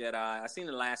Last Jedi. I seen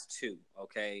the last two.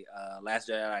 Okay, Last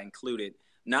Jedi included,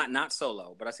 not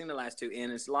Solo, but I seen the last two, and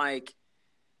it's like,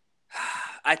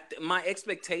 my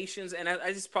expectations, and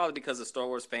I just probably because of Star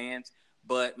Wars fans.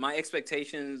 But my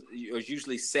expectations are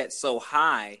usually set so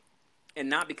high, and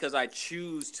not because I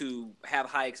choose to have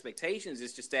high expectations.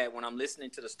 It's just that when I'm listening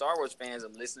to the Star Wars fans,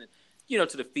 I'm listening,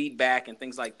 to the feedback and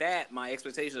things like that. My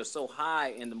expectations are so high,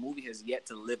 and the movie has yet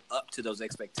to live up to those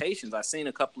expectations. I've seen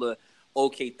a couple of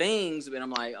okay things, but I'm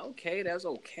like, okay, that's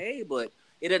okay, but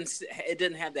it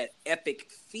doesn't have that epic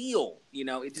feel.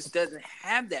 It just doesn't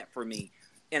have that for me,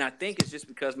 and I think it's just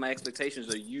because my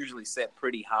expectations are usually set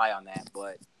pretty high on that,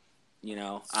 but.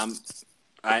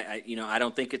 I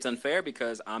don't think it's unfair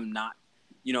because I'm not,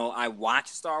 I watch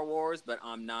Star Wars, but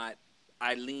I'm not.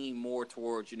 I lean more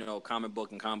towards comic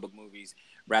book movies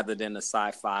rather than the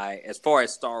sci-fi. As far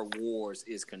as Star Wars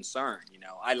is concerned,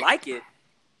 I like it,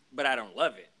 but I don't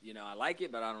love it. I like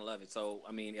it, but I don't love it. So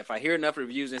I mean, if I hear enough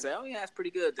reviews and say, "Oh yeah, it's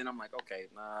pretty good," then I'm like, okay,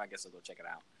 I guess I'll go check it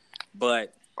out.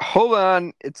 But hold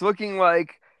on, it's looking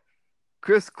like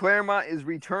Chris Claremont is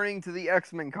returning to the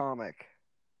X-Men comic.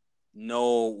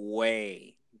 No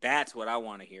way. That's what I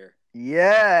want to hear.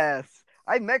 Yes.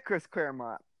 I met Chris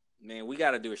Claremont. Man, we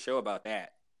got to do a show about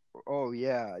that. Oh,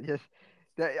 yeah.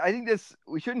 I think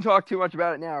we shouldn't talk too much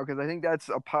about it now because I think that's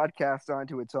a podcast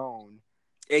onto its own.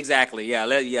 Exactly. Yeah.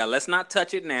 Let's not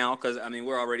touch it now because,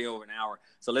 we're already over an hour.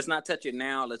 So let's not touch it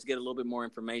now. Let's get a little bit more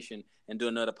information and do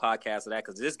another podcast of that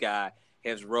because this guy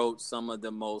has wrote some of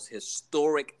the most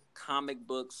historic comic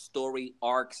book story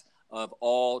arcs of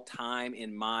all time,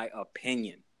 in my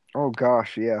opinion. Oh,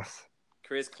 gosh, yes.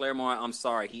 Chris Claremont, I'm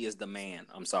sorry. He is the man.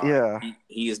 I'm sorry. Yeah.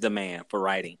 He is the man for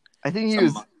writing. I think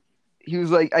he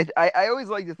was like, I always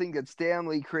like to think that Stan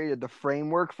Lee created the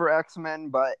framework for X-Men,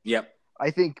 but yep. I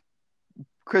think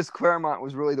Chris Claremont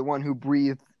was really the one who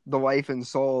breathed the life and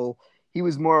soul. He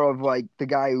was more of like the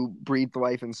guy who breathed the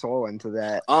life and soul into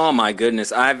that. Oh, my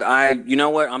goodness. You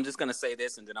know what? I'm just going to say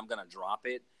this and then I'm going to drop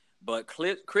it. But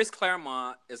Chris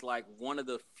Claremont is like one of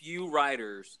the few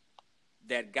writers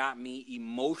that got me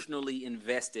emotionally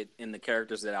invested in the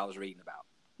characters that I was reading about.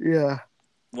 Yeah.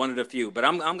 One of the few. But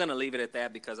I'm going to leave it at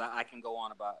that because I can go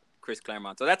on Chris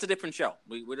Claremont. So that's a different show.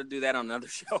 We'll do that on another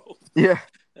show. Yeah.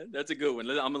 That's a good one.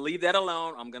 I'm going to leave that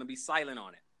alone. I'm going to be silent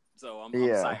on it. So I'm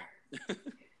silent.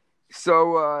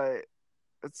 So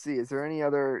let's see. Is there any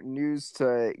other news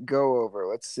to go over?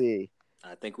 Let's see.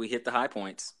 I think we hit the high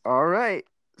points. All right.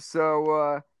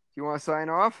 So do you want to sign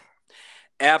off?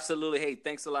 Absolutely. Hey,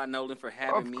 thanks a lot, Nolan, for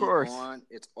having me on.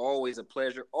 It's always a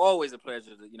pleasure. Always a pleasure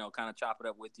to, kind of chop it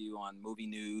up with you on movie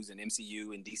news and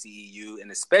MCU and DCEU and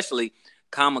especially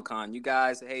Comic-Con. You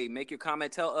guys, hey, make your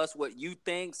comment. Tell us what you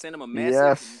think. Send them a message.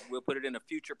 Yes. We'll put it in a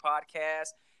future podcast.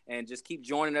 And just keep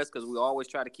joining us because we always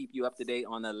try to keep you up to date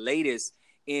on the latest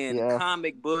in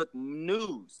comic book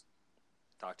news.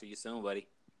 Talk to you soon, buddy.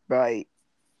 Bye.